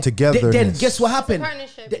 it's about togetherness. Then guess what happened?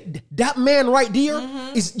 Partnership. That man right there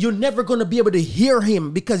is you're never gonna be able to hear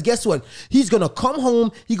him because guess what? He's gonna come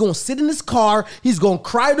home. He's gonna sit in his car. He's gonna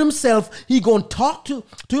cry to himself. He's gonna talk to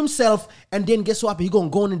himself, and then guess what? He's gonna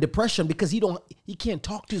go into depression because he can't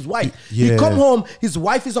talk to his wife. He Yeah. come home. His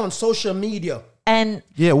wife is on social media. And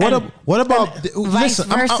Yeah, what about vice listen,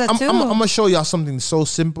 versa, I'm too. gonna show y'all something so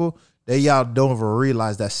simple that y'all don't even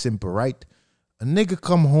realize that's simple, right? A nigga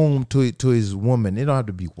come home to his woman. It don't have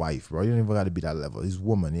to be wife, bro. You don't even got to be that level. His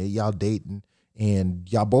woman. Y'all dating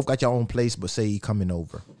and y'all both got your own place, but say he coming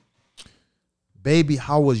over. Baby,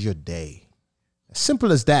 how was your day? As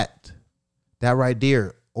simple as that. That right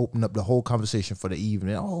there opened up the whole conversation for the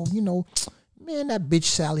evening. Oh, man, that bitch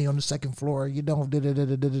Sally on the second floor,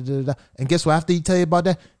 da-da-da-da-da-da-da. And guess what? After he tell you about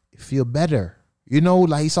that, you feel better.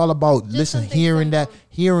 Like it's all about hearing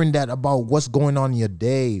that about what's going on in your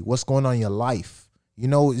day, what's going on in your life.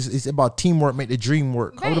 It's about teamwork, make the dream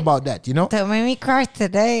work. Right. What about that? don't make me cry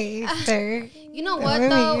today, sir. You know what Maybe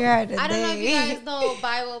though? you're out of I don't know if you day. guys know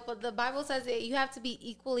Bible, but the Bible says that you have to be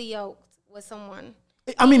equally yoked with someone.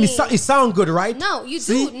 I mean, it sounds good, right? No, you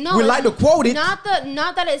See? do. No, we like to quote it. Not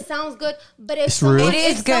that it sounds good, but if It's real. someone, It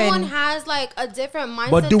is if good. someone has like a different mindset,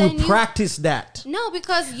 But do than we you, practice that? No,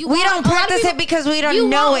 because you We want- don't a lot of practice people- it because we don't you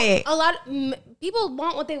know want- it. A lot of people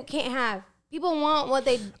want what they can't have. People want what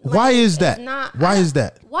they. Why is it's that? Not, Why is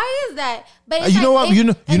that? Why is that? But You know what? You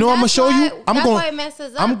know and I'm gonna that's show you? why- I'm that's gonna- why it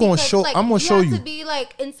messes up. I'm gonna because, show- like, I'm gonna show have you. to be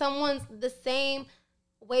like in someone's the same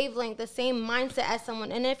wavelength, the same mindset as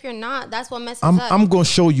someone. And if you're not, that's what messes up. I'm gonna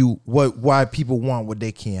show you why people want what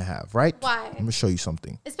they can't have, right? Why? I'm gonna show you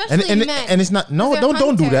something. Especially and, men. And it's not no, 'Cause they're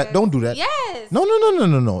don't do that. hunters. Don't do that. Yes. No. It's They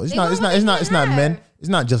not. want It's what not. they It's not. can't It's not men. have. It's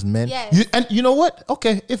not just men. Yes. And you know what?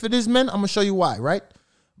 Okay, if it is men, I'm gonna show you why. Right?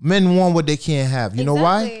 Men want what they can't have. You know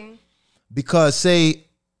why? Exactly. Because say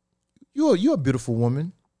you're a beautiful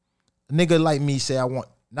woman. A nigga like me say I want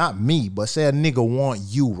not me, but say a nigga want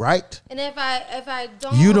you, right? And if I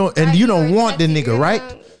don't, You don't and like you or don't want the accept it, nigga, you're right?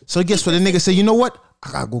 gonna- So guess what? The nigga say, you know what?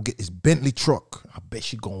 I gotta go get this Bentley truck. I bet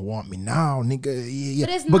she gonna want me now, nigga. Yeah.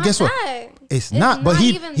 But it's not guess what? that. It's not. But not he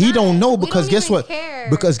even he don't that. know We because don't guess even what? care.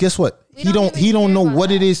 Because guess what? We He don't even care know about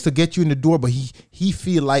what it that. is to get you in the door. But he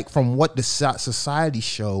feel like from what the society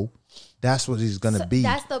show, that's what he's gonna be.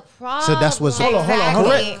 That's the problem. So that's what's Hold on. Exactly.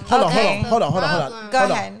 Hold Okay. on. Go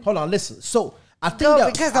ahead. Hold on. Listen. So I think No,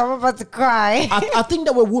 that because I'm about to cry. I think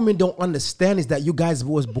that what women don't understand is that you guys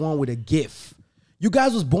was born with a gift. You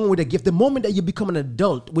guys was born with a gift. The moment that you become an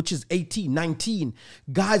adult, which is 18, 19,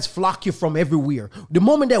 guys flock you from everywhere. The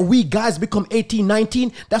moment that we guys become 18,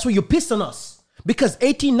 19, that's where you piss on us. Because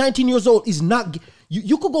 18, 19 years old is not...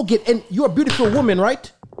 You could go get... And you're a beautiful woman,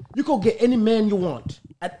 right? You could get any man you want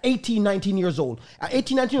at 18, 19 years old. At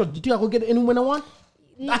 18, 19 years old, do you think I could get any woman I want?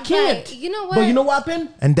 I can't. But you know what? But you know what happened?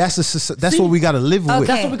 And that's what we got to live with.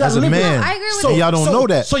 That's what we gotta as a live with. man. I agree with So you. y'all don't know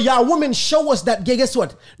that. So y'all women show us that. Guess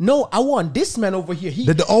what? No, I want this man over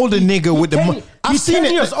here. The older nigga with the money. I've he's seen 10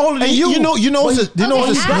 it. years older than And you. You know what's Okay, I got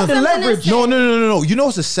the have something to leverage. say. No. You know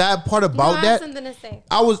what's the sad part No, about I have that? something to say.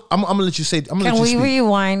 I'm gonna let you say. I'm gonna Can let you we speak.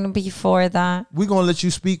 rewind before that? We're gonna let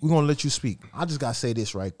you speak. We're gonna let you speak. I just gotta say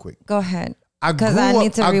this right quick. Go ahead. I Because grew I up-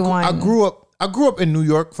 need to rewind. I grew up in New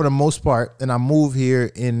York for the most part, and I moved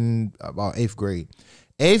here in about 8th grade.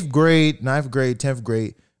 8th grade, 9th grade, 10th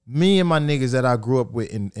grade. Me and my niggas that I grew up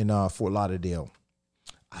with in Fort Lauderdale.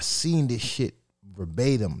 I seen this shit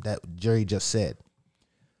verbatim that Jerry just said.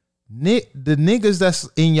 The niggas that's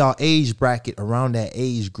in y'all age bracket around that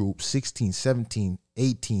age group, 16, 17,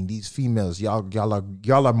 18, these females,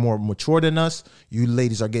 y'all are more mature than us. You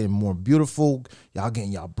ladies are getting more beautiful. Y'all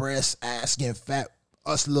getting y'all breasts, ass getting fat.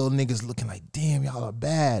 Us little niggas looking like, damn, y'all are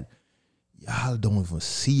bad. Y'all don't even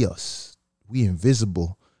see us. We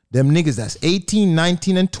invisible. Them niggas that's 18,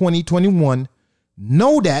 19, and 20, 21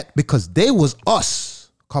 know that because they was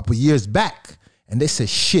us a couple years back. And they said,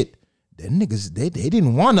 shit, them niggas, they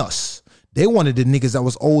didn't want us. They wanted the niggas that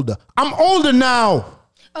was older. I'm older now.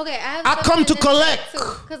 Okay, I come to collect.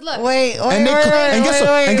 Because look, Wait, And guess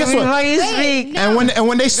what? And guess what? Before you Wait, speak. no. And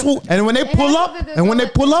when they swoop, and when they pull up,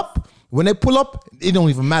 it don't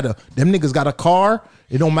even matter. Them niggas got a car.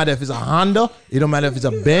 It don't matter if it's a Honda. It don't matter if it's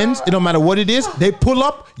a Benz. It don't matter what it is. They pull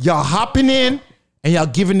up, y'all hopping in, and y'all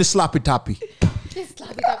giving the sloppy toppy.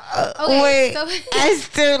 okay, Wait, so I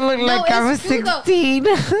still look like I'm it's true, though. 16.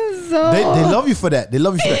 So They love you for that. They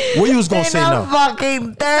love you for that. What you was gonna they say not now?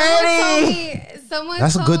 fucking 30.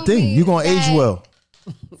 That's a good thing. You gonna age well.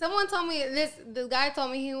 Someone told me this. The guy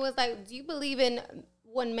told me, he was like, "Do you believe in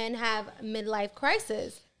when men have midlife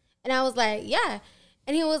crisis?" And I was like, "Yeah."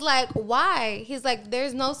 And he was like, "Why?" He's like,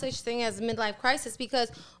 "There's no such thing as midlife crisis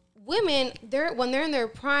because women, when they're in their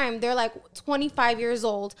prime, they're like 25 years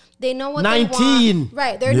old. They know what 19. they want.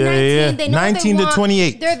 Right? They're Yeah, 19. yeah. They know 19 what to they want.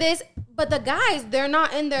 28. They're this." But the guys, they're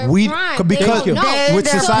not in their We prime. because They don't know. with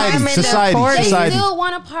They're society, prime in their society, 40s. They society. still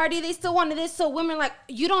want to party. They still want this. So women are like,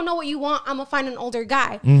 you don't know what you want. I'm gonna find an older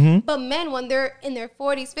guy. Mm-hmm. But men, when they're in their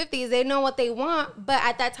 40s, 50s, they know what they want. But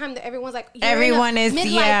at that time, everyone's like, Everyone is,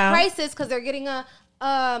 midlife yeah. crisis because they're getting a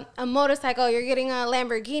motorcycle. You're getting a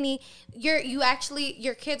Lamborghini.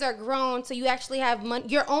 Your kids are grown, so you actually have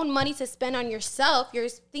your own money to spend on yourself. You're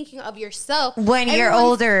thinking of yourself When you're Everyone's-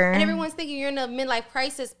 older. and everyone's thinking you're in a midlife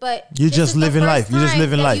crisis. But You're this just is the living first life. You're just time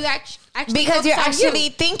living that life. you actually because you're focus on actually you.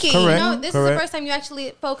 thinking. Correct. No, this is Correct. the first time you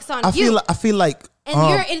actually focus on I you. feel like and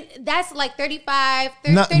you're in. That's like 35,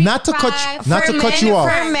 30, Not- not to cut you- 35. not to For cut men, you off.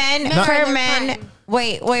 For men, Men are in for their men. prime.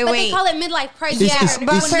 Wait. But they call it midlife crisis. Yeah, It's- but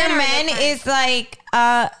it's- for when men are in men, their prime. it's like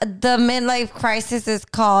the midlife crisis is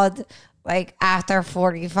called like after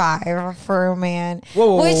 45 for a man,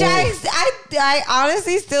 Whoa, which whoa. I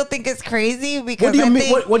honestly still think is crazy because What do you I mean?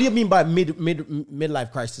 think What do you mean by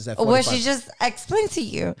midlife crisis at 45? what she just explained to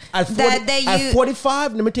you At 40, that you at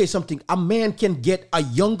 45, let me tell you something. A man can get a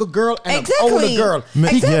younger girl and Exactly. an older girl.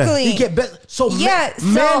 Exactly. He get better. So Yeah, so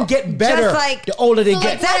men get better just like- the older they So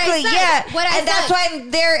get. like what I exactly said, yeah, what I and that's said. why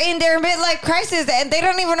they're in their midlife crisis and they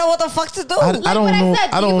don't even know what the fuck to do. I Like don't what I know. said,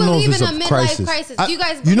 I do you don't know if believe it's in a a midlife crisis. crisis? I- Do you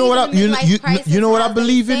guys you know believe what in a midlife crisis you know what I as they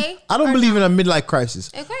believe in? say, I don't or believe not? in a midlife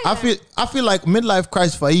crisis. Okay, I then. feel like midlife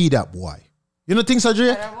crisis for that boy. You know things,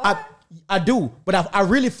 Adria? I do, but I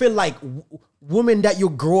really feel like women that you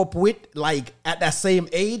grow up with, like at that same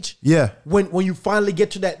age. Yeah. When you finally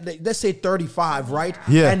get to that, let's say 35, right?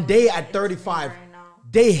 Yeah. And they at 35,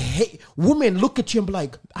 they hate women. Look at you and be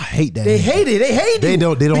like, I hate that. they hate it. They hate They you.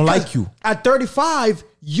 don't Because like you. At 35,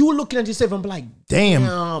 you looking at yourself and be like, Damn,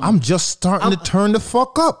 I'm just starting to turn the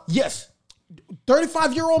fuck up. yes.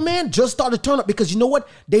 35-year-old man just started to turn up because you know what?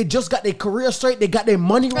 They just got their career straight. They got their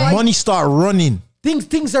money right. Money start running.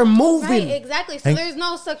 Things are moving. Right, exactly. So And- there's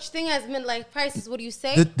no such thing as midlife crisis. What do you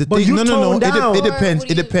say? The But thing, you no. tone down. It depends. Or what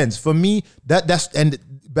do It you- depends. For me, that's and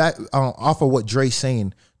back off of what Dre's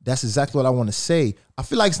saying. That's exactly what I want to say. I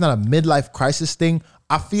feel like it's not a midlife crisis thing.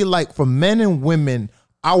 I feel like for men and women,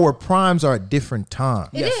 our primes are at different times.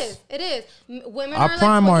 It is. It is. Women Our are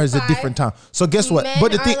prime like is a 25. different time. So guess what? Men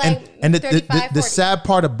But the are thing like and the 35, 40. sad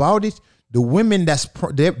part about it, the women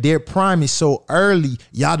their prime is so early,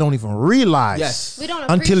 y'all don't even realize. Yes. We don't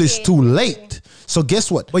until it's appreciate too it. late. So guess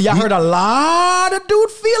what? But y'all heard a lot of dude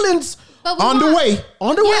feelings But we on the want- way.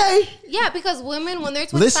 on the Yeah, way. yeah, because women, when they're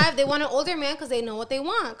 25, Listen. they want an older man because they know what they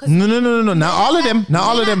want. 'Cause No. Not all of them. Not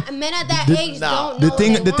all of them. Men at that The- age don't The know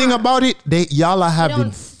thing, what they the thing want. about it, y'all are having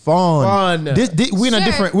don't- fun. Fun. We're in a Sure,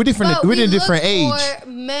 different. We're but in a we different look age. for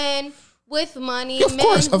men with money. Of men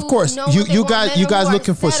course, who of course. know what they want, men You who guys are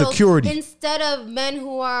looking for settled, security. instead of men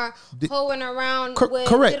who are hoeing around. With,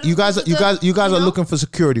 Correct. You guys are looking for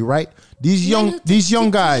security, right? These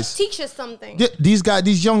young guys. Teach us something.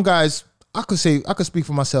 These young guys. I could speak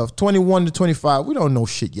for myself. 21 to 25, we don't know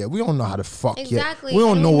shit yet. We don't know how to fuck Exactly. yet. We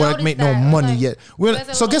don't And know we what noticed make no that. money Like, yet. you guys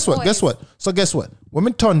are So guess little what? boys. Guess what? When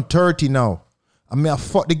we turn 30 now, I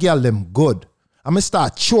fuck the girl them good. I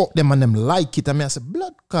start choke them and them like it. I say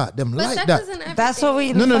blood clot them But like sex that. isn't everything. That's what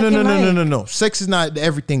we No. Sex is not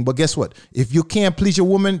everything. But guess what? If you can't please your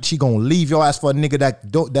woman, she gonna leave your ass for a nigga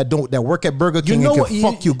that work at Burger King and can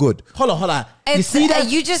fuck you good. Hold on. You It's- see that?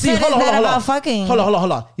 you just see, said hold it's on, not hold on. about fucking.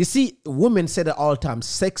 Hold on. You see, women say that all the time.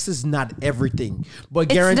 Sex is not everything, but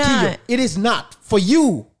It's guarantee you, not. it is not for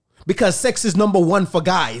you because sex is number one for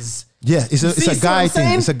guys. Yeah, it's a See guy what I'm thing.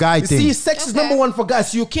 saying? It's a guy You thing. See, sex is Okay. number one for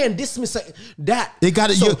guys, so you can't dismiss that. They got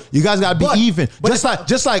it. So- You guys got to but- be even. but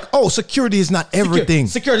Just like security is not everything.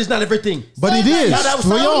 Security is not everything. But it So, is like, that was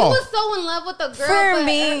for so- You y'all. was so in love with the girl, For but,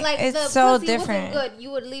 me, like it's the so pussy different. wasn't good, you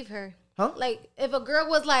would leave her. Huh? Like if a girl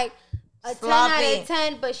was like a 10 out Sloppy. of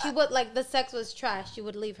 10, but she would like the sex was trash, you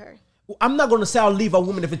would leave her. I'm not gonna say I'll leave a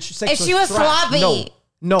woman if it's sex. If she was trash. sloppy,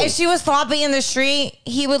 No. If she was sloppy in the street,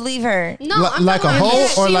 he would leave her. No, Li- I'm like talking a about hoe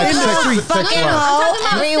sex. or She like was sex- not- sex No, wise? I'm talking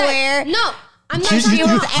about Everywhere. sex. No, I'm not You talking just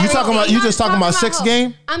about talking about everything. you I'm just not talking about sex hoe.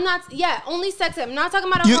 game? I'm not. Yeah, only sex game. I'm not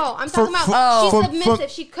talking about a You- hoe. I'm for- talking about for- she's for-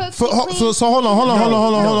 submissive. She cooks. For- She cleans. so hold on.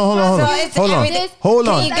 So it's Hold on. everything. Hold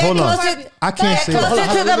Can on. you get Hold on. closer- I can't get say that. closer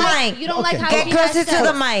Hold to on, the hold on. mic. You don't Okay. like how Get she has closer to sex.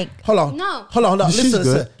 the mic. Hold on. No. Hold on. She's Listen.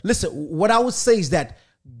 good. Listen. What I would say is that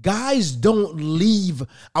guys don't leave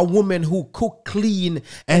a woman who cook, clean,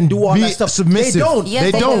 and do all be that stuff. submissive. They don't. Yes,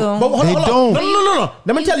 They they don't. do. But hold on, They hold on. don't. No.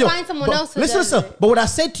 Let me You tell you. find someone But else who listen. does it. But what I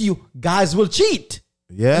said to you, guys will cheat.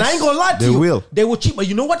 Yes, And I ain't gonna lie to they you. will. They will cheat. But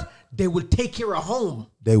you know what? They will take care of home.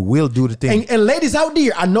 They will do the thing. And ladies out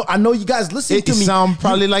there, I know you guys listen It to me. sound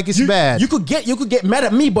probably like it's bad. You could get mad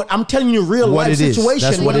at me, but I'm telling you real What life it is. situation.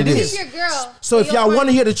 That's what it Leave is. your girl. So if you'll y'all find want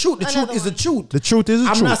to hear the truth another is the one. truth. The truth is the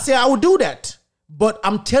I'm truth. not saying I would do that, but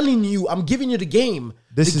I'm telling you, I'm giving you the game.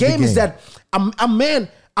 This the is the game is game. that a man.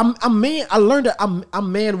 I learned that a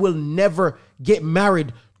man will never get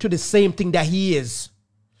married to the same thing that he is.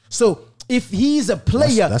 So if he's a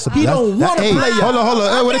player, he don't want a hey, player. Hold on.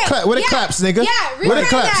 Hey, where the Yeah, claps, nigga? Yeah, Where the rewind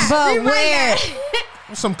claps? that. But Rewind where?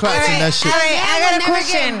 that. Some claps in that shit. All right, I got a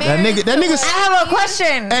question. That nigga. I have a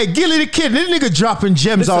question. Hey, Gilly the Kid, this nigga dropping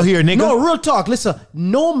gems out here, nigga. No, real talk. Listen,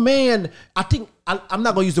 no man. I think I'm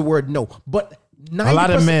not gonna use the word no, but 90%, lot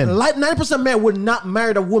of men. 90% men would not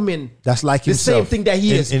marry a woman That's like the same himself. thing that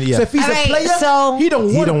he And- is. and yeah. So if he's All a right, player, so- he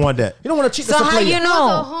don't want that. He don't want to cheat. So as a how player. you So know?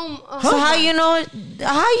 home, So how you know?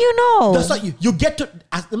 How you know? That's like you get to.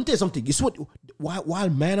 Let me tell you something. It's what while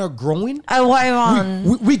men are growing, I want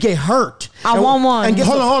one. we get hurt. I And- want one. And guess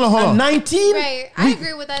Hold what? on. At 19, Right, I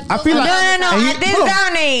agree with that. I feel like- No. And you- At this hold on.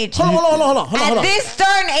 darn age. Hold on. At this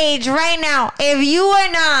stern age right now, if you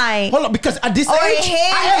and I, Hold on, because at this or age, him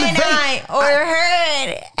I and elevate. I, or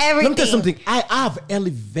her, everything. Let me tell you something. I've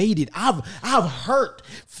elevated. I've hurt.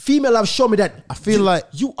 Female have shown me that I feel like-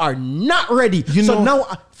 you are not ready. You so know- now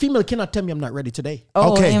female cannot tell me I'm not ready today.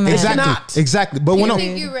 Oh, Okay, amen. Not. exactly. But when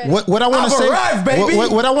think you're ready. what I want I've to say, arrived, baby.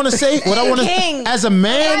 what I want to say, what I want King. to, as a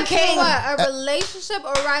man, Arrived to what? A relationship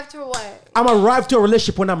or arrived to what? I'm arrived to a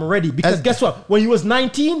relationship when I'm ready. Because As- guess what? When you was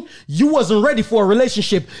 19, you wasn't ready for a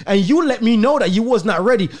relationship, and you let me know that you was not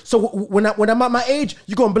ready. So when I'm at my age,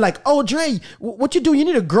 you're gonna be like, "Oh, Dre, what you do? You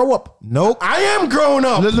need to grow up." Nope. I am grown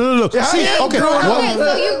up. Look. Yeah, See, I am okay. grown up. Okay,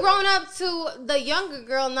 so you grown up to the younger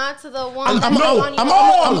girl, not to the one I'm that's on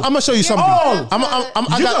you. gonna show you You're something. old.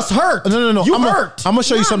 I You just hurt. No. You I'm hurt. gonna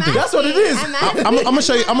show you No, I'm something. That's what it is. I'm gonna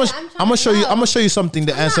show you. I'm gonna show you. I'm gonna show you something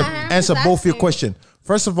to answer just both your asking. question.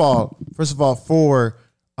 First of all, for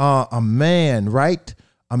a man, right?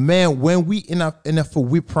 A man when we in a for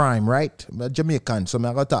we prime, right? Jamaican, so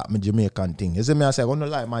I gotta talk my Jamaican thing. You see me? I say I gonna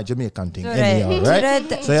like my Jamaican thing, anyhow, right?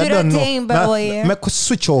 Do you the don't know. thing, Now, boy. me could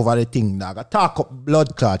switch over the thing, dog. I talk up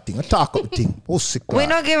blood clot thing. I talk up the thing. Pussy clot. We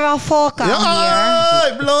don't give a fuck out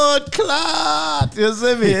here. Yeah, blood clot. You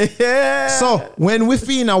see me? Yeah. So when we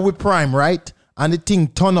feel now we prime, right? And the thing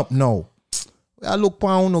turn up now. I look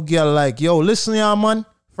down no girl like, yo, listen here, man.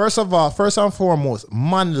 First and foremost,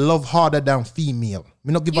 man love harder than female.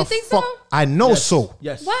 Me not give You a think fuck. so? I know so.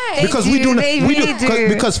 Yes. Why? Because They we do, do not. they We really do.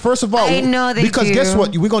 Because first of all, I know they because do. guess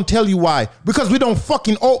what? We're gonna tell you why. Because we don't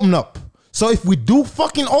fucking open up. So if we do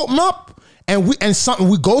fucking open up and something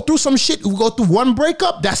we go through some shit, we go through one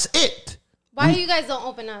breakup, that's it. Why do you guys don't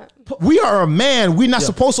open up? We are a man. We're not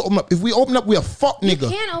supposed to open up. If we open up, we a fuck nigga. You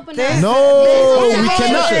can't open up. No, we There's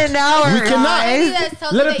cannot. an hour, We cannot.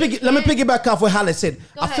 guys. Let me piggyback off what Halle said.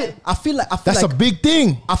 ahead. I feel That's like a big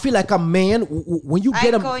thing. I feel like a man when you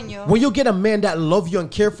get coño. when you get a man that love you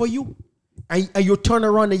and care for you, and you turn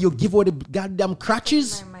around and you give away the goddamn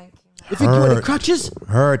crutches. If you give away the crutches,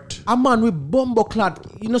 Hurt. a man with bumbo clot,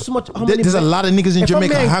 you know so much. How many There's a lot of niggas in if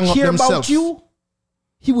Jamaica a man hang up care themselves. about you,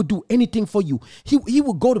 he would do anything for you. He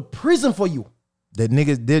would go to prison for you. That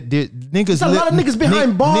niggas, niggas. There's a lot of niggas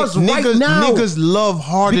behind bars right niggas, now. Niggas love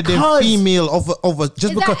harder Because- than female over just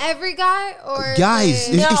Is because. that every guy or Guys,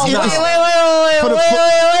 is it- it's- No, it's- wait.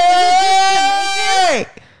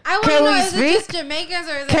 I want Can to know, we is it speak? just Jamaicans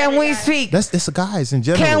or is it Can every we guy? speak? It's the guys in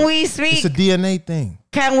general. Can we speak? It's a DNA thing.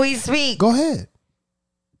 Can we speak? Go ahead.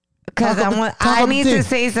 Because Talk up the I need thing. to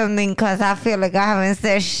say something because I feel like I haven't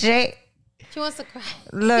said shit. She wants to cry.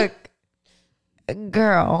 Look,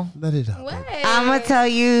 girl, Let it out. What? I'm going to tell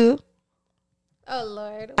you, Oh,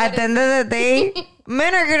 Lord. at the end of the day,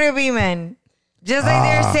 men are going to be men. Just like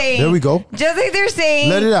they're saying. There we go. Just like they're saying.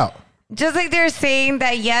 Let it out. Just like they're saying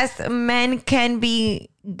that yes, men can be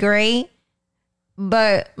great,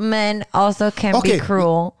 but men also can Okay. be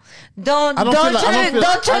cruel. Don't I don't feel like- I try don't feel-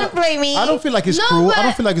 don't try I to don't- play me. I don't feel like it's No, cruel. I but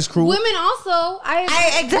don't feel like it's cruel. Women also.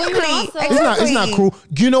 Exactly. Women also. It's not cruel.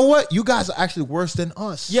 You know what? You guys are actually worse than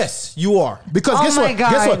us. Yes, you are. Because Oh guess my what?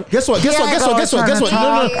 God. Guess what? Here I go trying to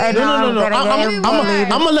talk, and now I'm gonna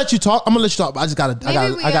get I'm gonna let you talk. I'm just gotta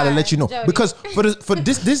Maybe I gotta we let you know are, Jody. because for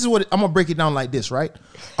this is what I'm gonna break it down like this, right?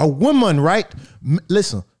 A woman, right?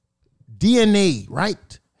 Listen, DNA,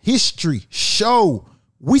 right? History, show.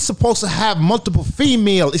 We supposed to have multiple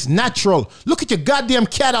female. It's natural. Look at your goddamn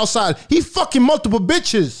cat outside. He fucking multiple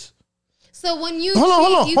bitches. So when you Hold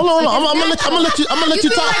on. cheat, you feel like I'm gonna it's let you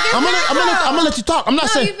feel talk. like it's I'm natural. gonna let you talk. I'm not No,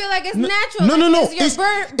 saying you feel like it's natural. No. Like it's your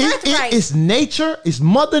birthright. It's nature. It's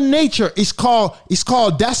Mother Nature. It's called.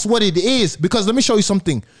 That's what it is. Because let me show you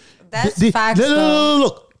something. That's facts, though.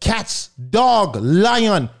 Look, cats, dog,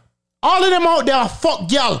 lion. All of them out there are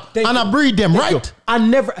fuck y'all, and I breed them, Thank you. right? I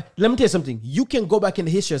never. Let me tell you something. You can go back in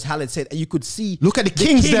the history, as Halle said, and you could see. Look at the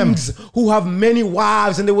kings them. who have many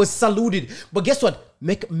wives, and they were saluted. But guess what?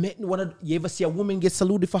 You ever see a woman get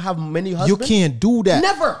saluted for having many You husbands? can't do that.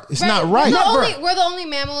 Never. It's not right. We're the only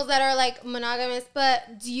mammals that are like monogamous.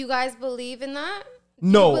 But do you guys believe in that?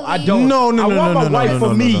 No, believe- I don't. No. I want my wife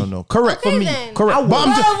for me. No. Correct. Okay, For me. then. Correct. I But want-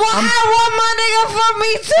 I'm just. I want my nigga for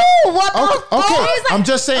me too. What the fuck? Okay. He's like, I'm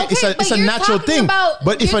just saying it's but a you're natural talking thing. About,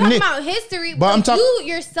 But if you're a talking ni- about history, But I'm talking. you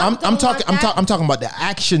yourself. I'm talking. I'm talking about the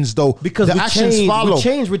actions though. Because the we actions change, follow. we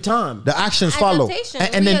change with time. The actions follow. Adaptation.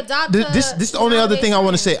 And We then adopt this to is the only other thing I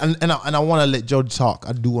want to nowadays say, and I want to let Jody talk.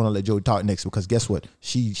 I do want to let Jody talk next because guess what?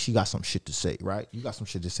 She got some shit to say, right? You got some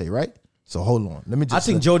shit to say, right? So hold on. Let me just. I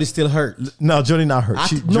think Jody's still hurt. No, Jody not hurt. I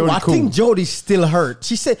Jody cool. think Jody's still hurt.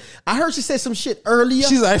 I heard she said some shit earlier.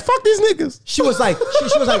 She's like, fuck these niggas. She was like,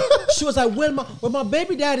 well, my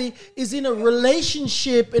baby daddy is in a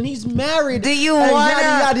relationship and he's married. Do you and want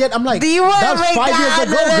yada, yada. I'm like, do you want that to was make 5 that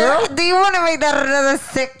years ago, another, girl. Do you want to make that another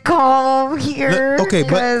sitcom here? Okay,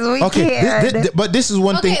 but we can. but this is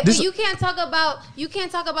one Okay, thing. but you can't talk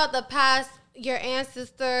about the past, your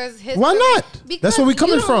ancestors' history. Why not? Because That's where we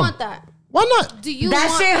coming you don't from. Want that. Why not? Do you? That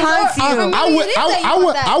want, shit haunts you. For me, I would. it is that you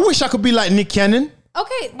want that. I wish I could be like Nick Cannon.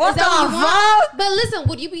 Okay, What is that the what you want? fuck? But listen,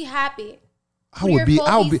 would you be happy? I would be.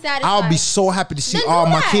 I'll be I'll be so happy to see Then all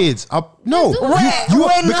do my that. kids. No, do you, that. you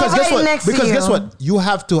With because guess nobody what? next to Because guess you. what? You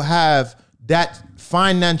have to have that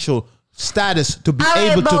financial status to be All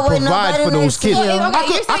right, able to but with provide nobody for those next to kids. you. Okay, I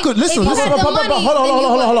you're could saying listen. if you Listen. had the money, Hold on.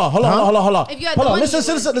 If you had Hold the on. money,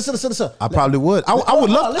 Listen. I probably would. I would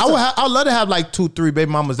love. Listen. I would love to have like 2-3 baby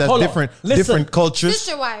mamas. That's Hold on. different. Listen. Different cultures.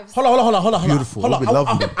 sister wives. Hold on. Beautiful. Hold on. We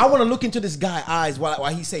love them. I want to look into this guy's eyes while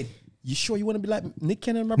he said, "You sure you want to be like Nick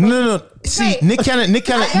Cannon, my brother?" No. See, Right. Nick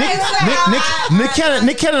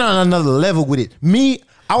Cannon on another level with it. Me,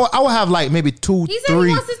 I would have like maybe 2, He said he 3,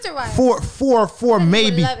 wants sister wives. 4 he would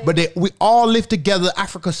maybe. love it. But we all live together,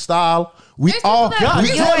 Africa style. We There's all. people that-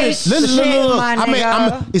 we You all- ain't shit, my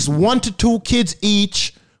nigga. it's 1 to 2 kids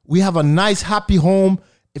each. We have a nice, happy home.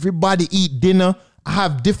 Everybody eat dinner. I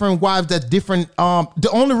have different wives that's different. The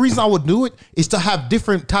only reason I would do it is to have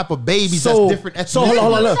different type of babies that's different. So hold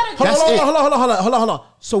on. That's it. Hold on.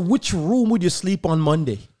 So which room would you sleep on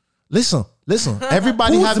Monday? Listen.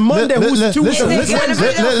 Everybody Who's has Monday? Who's Tuesday? Is it gonna be the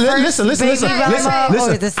first baby mama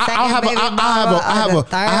or the second baby mama or the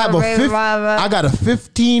third baby mama? I got a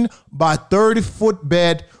 15 by 30 foot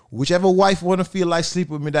bed. Whichever wife want to feel like sleep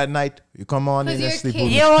with me that night, you come on in 'Cause and you're sleep king.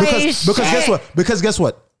 with me. You ain't Because guess shit. what? Because guess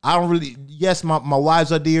what? I don't really. Yes, my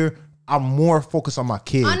wives are dear. I'm more focused on my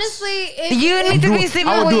kids. Honestly, if, You need to be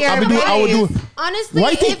sleeping with your I would do. babies. honestly, Why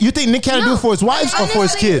you think Nick Cannon do it for his wives or for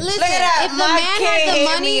his kids? Listen, Look at that. if the My man kid had hit the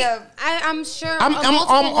me money, up. I'm sure I'm multiple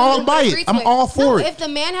all women by would it. agree I'm to all for it. If the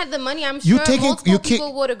man had the money, I'm You sure taking multiple you kid.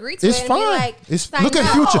 people would agree to It's it and fine. be like, It's sign look at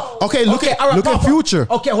up. Future. Okay, look Okay, all right, at pause. Future.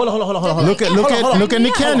 Okay, hold on. Look at Sign me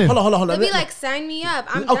Nick up. Cannon. Hold on. They'll be like, sign me up.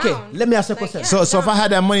 I'm Okay, down. let me ask you a Like, question. yeah, So if I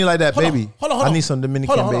had that money like that, baby, Hold on. I need some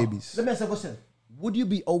Dominican Hold on. babies. Let me ask you a question. Would you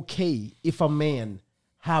be okay if a man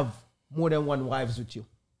have more than one wives with you?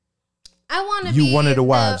 I want to You be one of the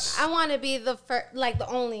wives. I want to be the first, like the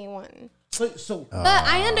only one. So But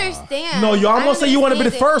I understand. no, you almost I say you want to be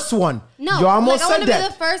the understand it. first one. No, you almost like, I want said to be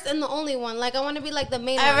that. the first and the only one. Like I want to be like the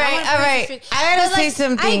main All one. right, I wanna all push the right. street. I gotta But, say like,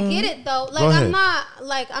 something. I get it though. Go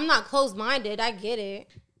Like ahead. I'm not closed minded. I get it,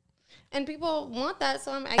 and people want that,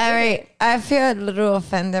 so I get All right, it. I feel a little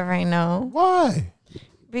offended right now Why?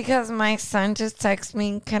 because my son just texted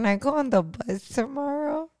me, "Can I go on the bus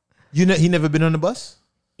tomorrow?" He never been on the bus?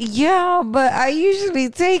 Yeah, but I usually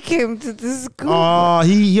take him to the school. Oh,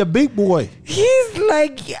 he a big boy. He's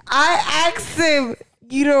like, I asked him,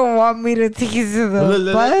 "You don't want me to take you to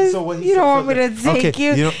the bus? so what he You don't said- want me to take okay,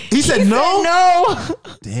 you?" you know- he said no? No.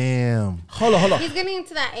 Damn. Hold on. He's getting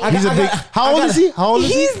into that age. He's a big. How old is he? How old is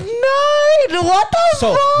he? He's 9. What the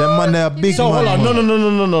So, fuck? That man, a big So hold man.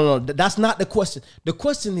 on. No. That's not the question. The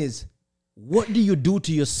question is, what do you do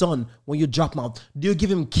to your son when you drop him out? Do you give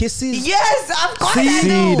him kisses? Yes, of course I See,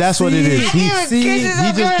 do. that's what it is. I give him kisses,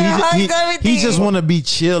 I give him hugs, everything. He just want to be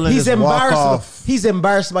chill and He's just walk embarrassed. off. He's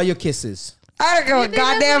embarrassed by your kisses. I don't give a think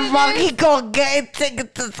that's goddamn what fuck. it is? He gonna get taken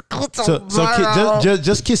to school tomorrow.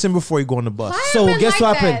 Just kiss him before you go on the bus. Why So are men guess like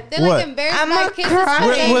what that? happened? They're What? like embarrassed I'm by a kisses. cry.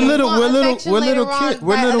 today We're and little want affection later kids. on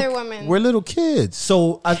by other women. We're little kids.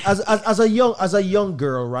 So as a young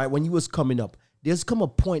girl, right, when you was coming up, there's come a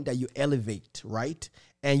point that you elevate, right?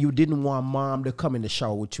 And you didn't want mom to come in the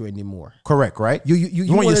shower with you anymore. Correct, right? You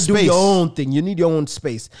want want your to do space. your own thing. You need your own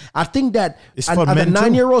space. I think that It's as for a men too.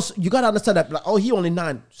 9-year-old, you gotta understand that. Like, oh, he only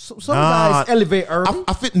 9. So, some Nah. guys elevate early.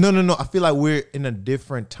 I feel no. I feel like we're in a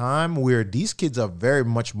different time where these kids are very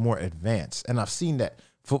much more advanced, and I've seen that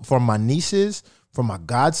for my nieces, for my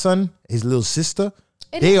godson, his little sister.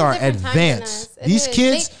 It They is a are different time than advanced. us. It These is.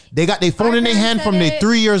 kids, they got their phone Our in their hand parents from said they it.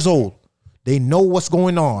 3 years old. They know what's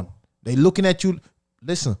going on. They looking at you.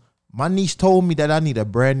 Listen, my niece told me that I need a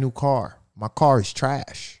brand new car. My car is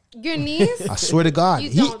trash. Your niece? I swear to God. You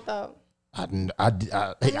don't though. I'm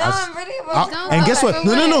really about And guess Don't. what?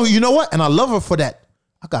 No. You know what? And I love her for that.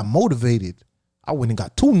 I got motivated. I went and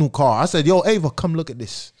got 2 new cars. I said, "Yo, Ava, come look at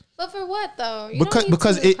this." But for what though? You don't need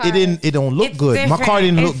Because two new it don't look It's good. My car different.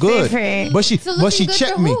 didn't look It's good. different. But she So looking good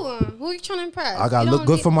checked for me. Who are you trying to impress? I gotta You look don't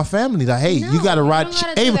good need- for my family. Like, hey, No, you gotta you ride. don't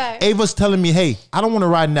gotta do that. Ava's telling me, hey, I don't want to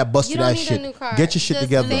ride in that bus You to don't that need a shit. new car. Get your shit Just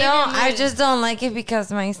together. save- No, I money. just don't like it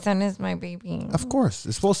because my son is my baby. Of course,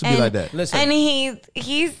 it's supposed to be And, like that. Listen. and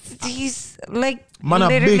he's like Man, a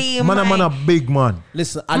literally big man, a big man.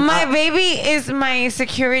 Listen, my baby is my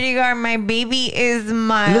security guard. My baby is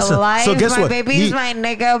my Listen, life. so guess my what? baby is my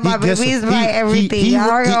nigga. Guess My baby is what? my everything.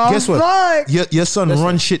 I don't Guess give a what? fuck. Your son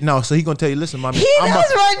run shit now, so he gonna tell you, listen, mommy, He I'm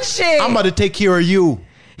does about, run shit. I'm about to take care of you.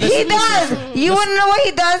 He does. You want to know what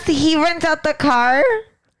he does? He rents out the car.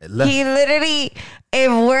 He literally, if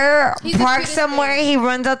we're He's the parked cutest somewhere, thing. he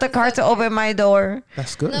runs out the car to open my door.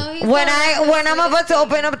 That's good. No, he's When not. I'm about to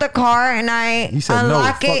open up the car and I He said, "No,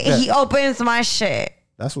 unlock fuck it, that." he opens my shit.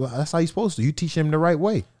 That's how you supposed to. You teach him the right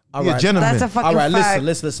way. All Be a right. gentleman. That's a fucking All right, fact.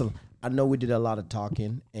 listen. I know we did a lot of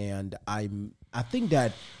talking, and I think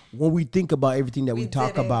that when we think about everything that we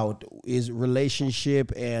talk did it. about is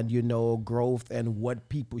relationship and growth and what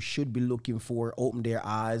people should be looking for, open their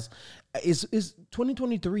eyes. It's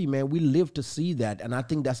 2023, man. We live to see that, and I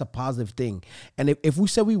think that's a positive thing. And if we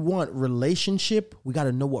say we want relationship, we got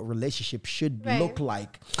to know what relationship should Right. look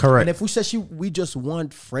like. Correct. And if we say we just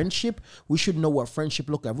want friendship, we should know what friendship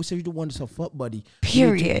look like. If we say we just want a fuck buddy,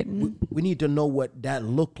 Period. we need to know what that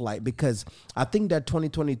look like, because I think that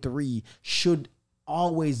 2023 should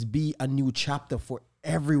always be a new chapter for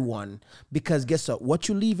everyone, because guess what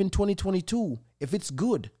you leave in 2022, if it's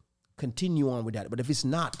good, continue on with that. But if it's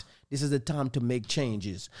not, this is the time to make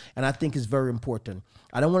changes, and I think it's very important.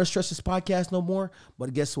 I don't want to stress this podcast no more,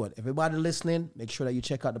 but guess what? Everybody listening, make sure that you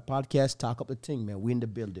check out the podcast. Talk up the thing, man. We in the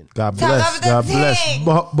building. God Turn bless. up the God bless. ting.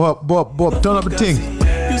 Bop. Turn up the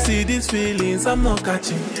thing. You see these feelings I'm not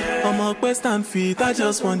catching. I'm a quest and feet. I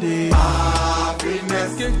just want the I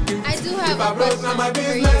do have a question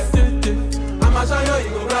for you. I'ma show you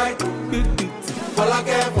go right.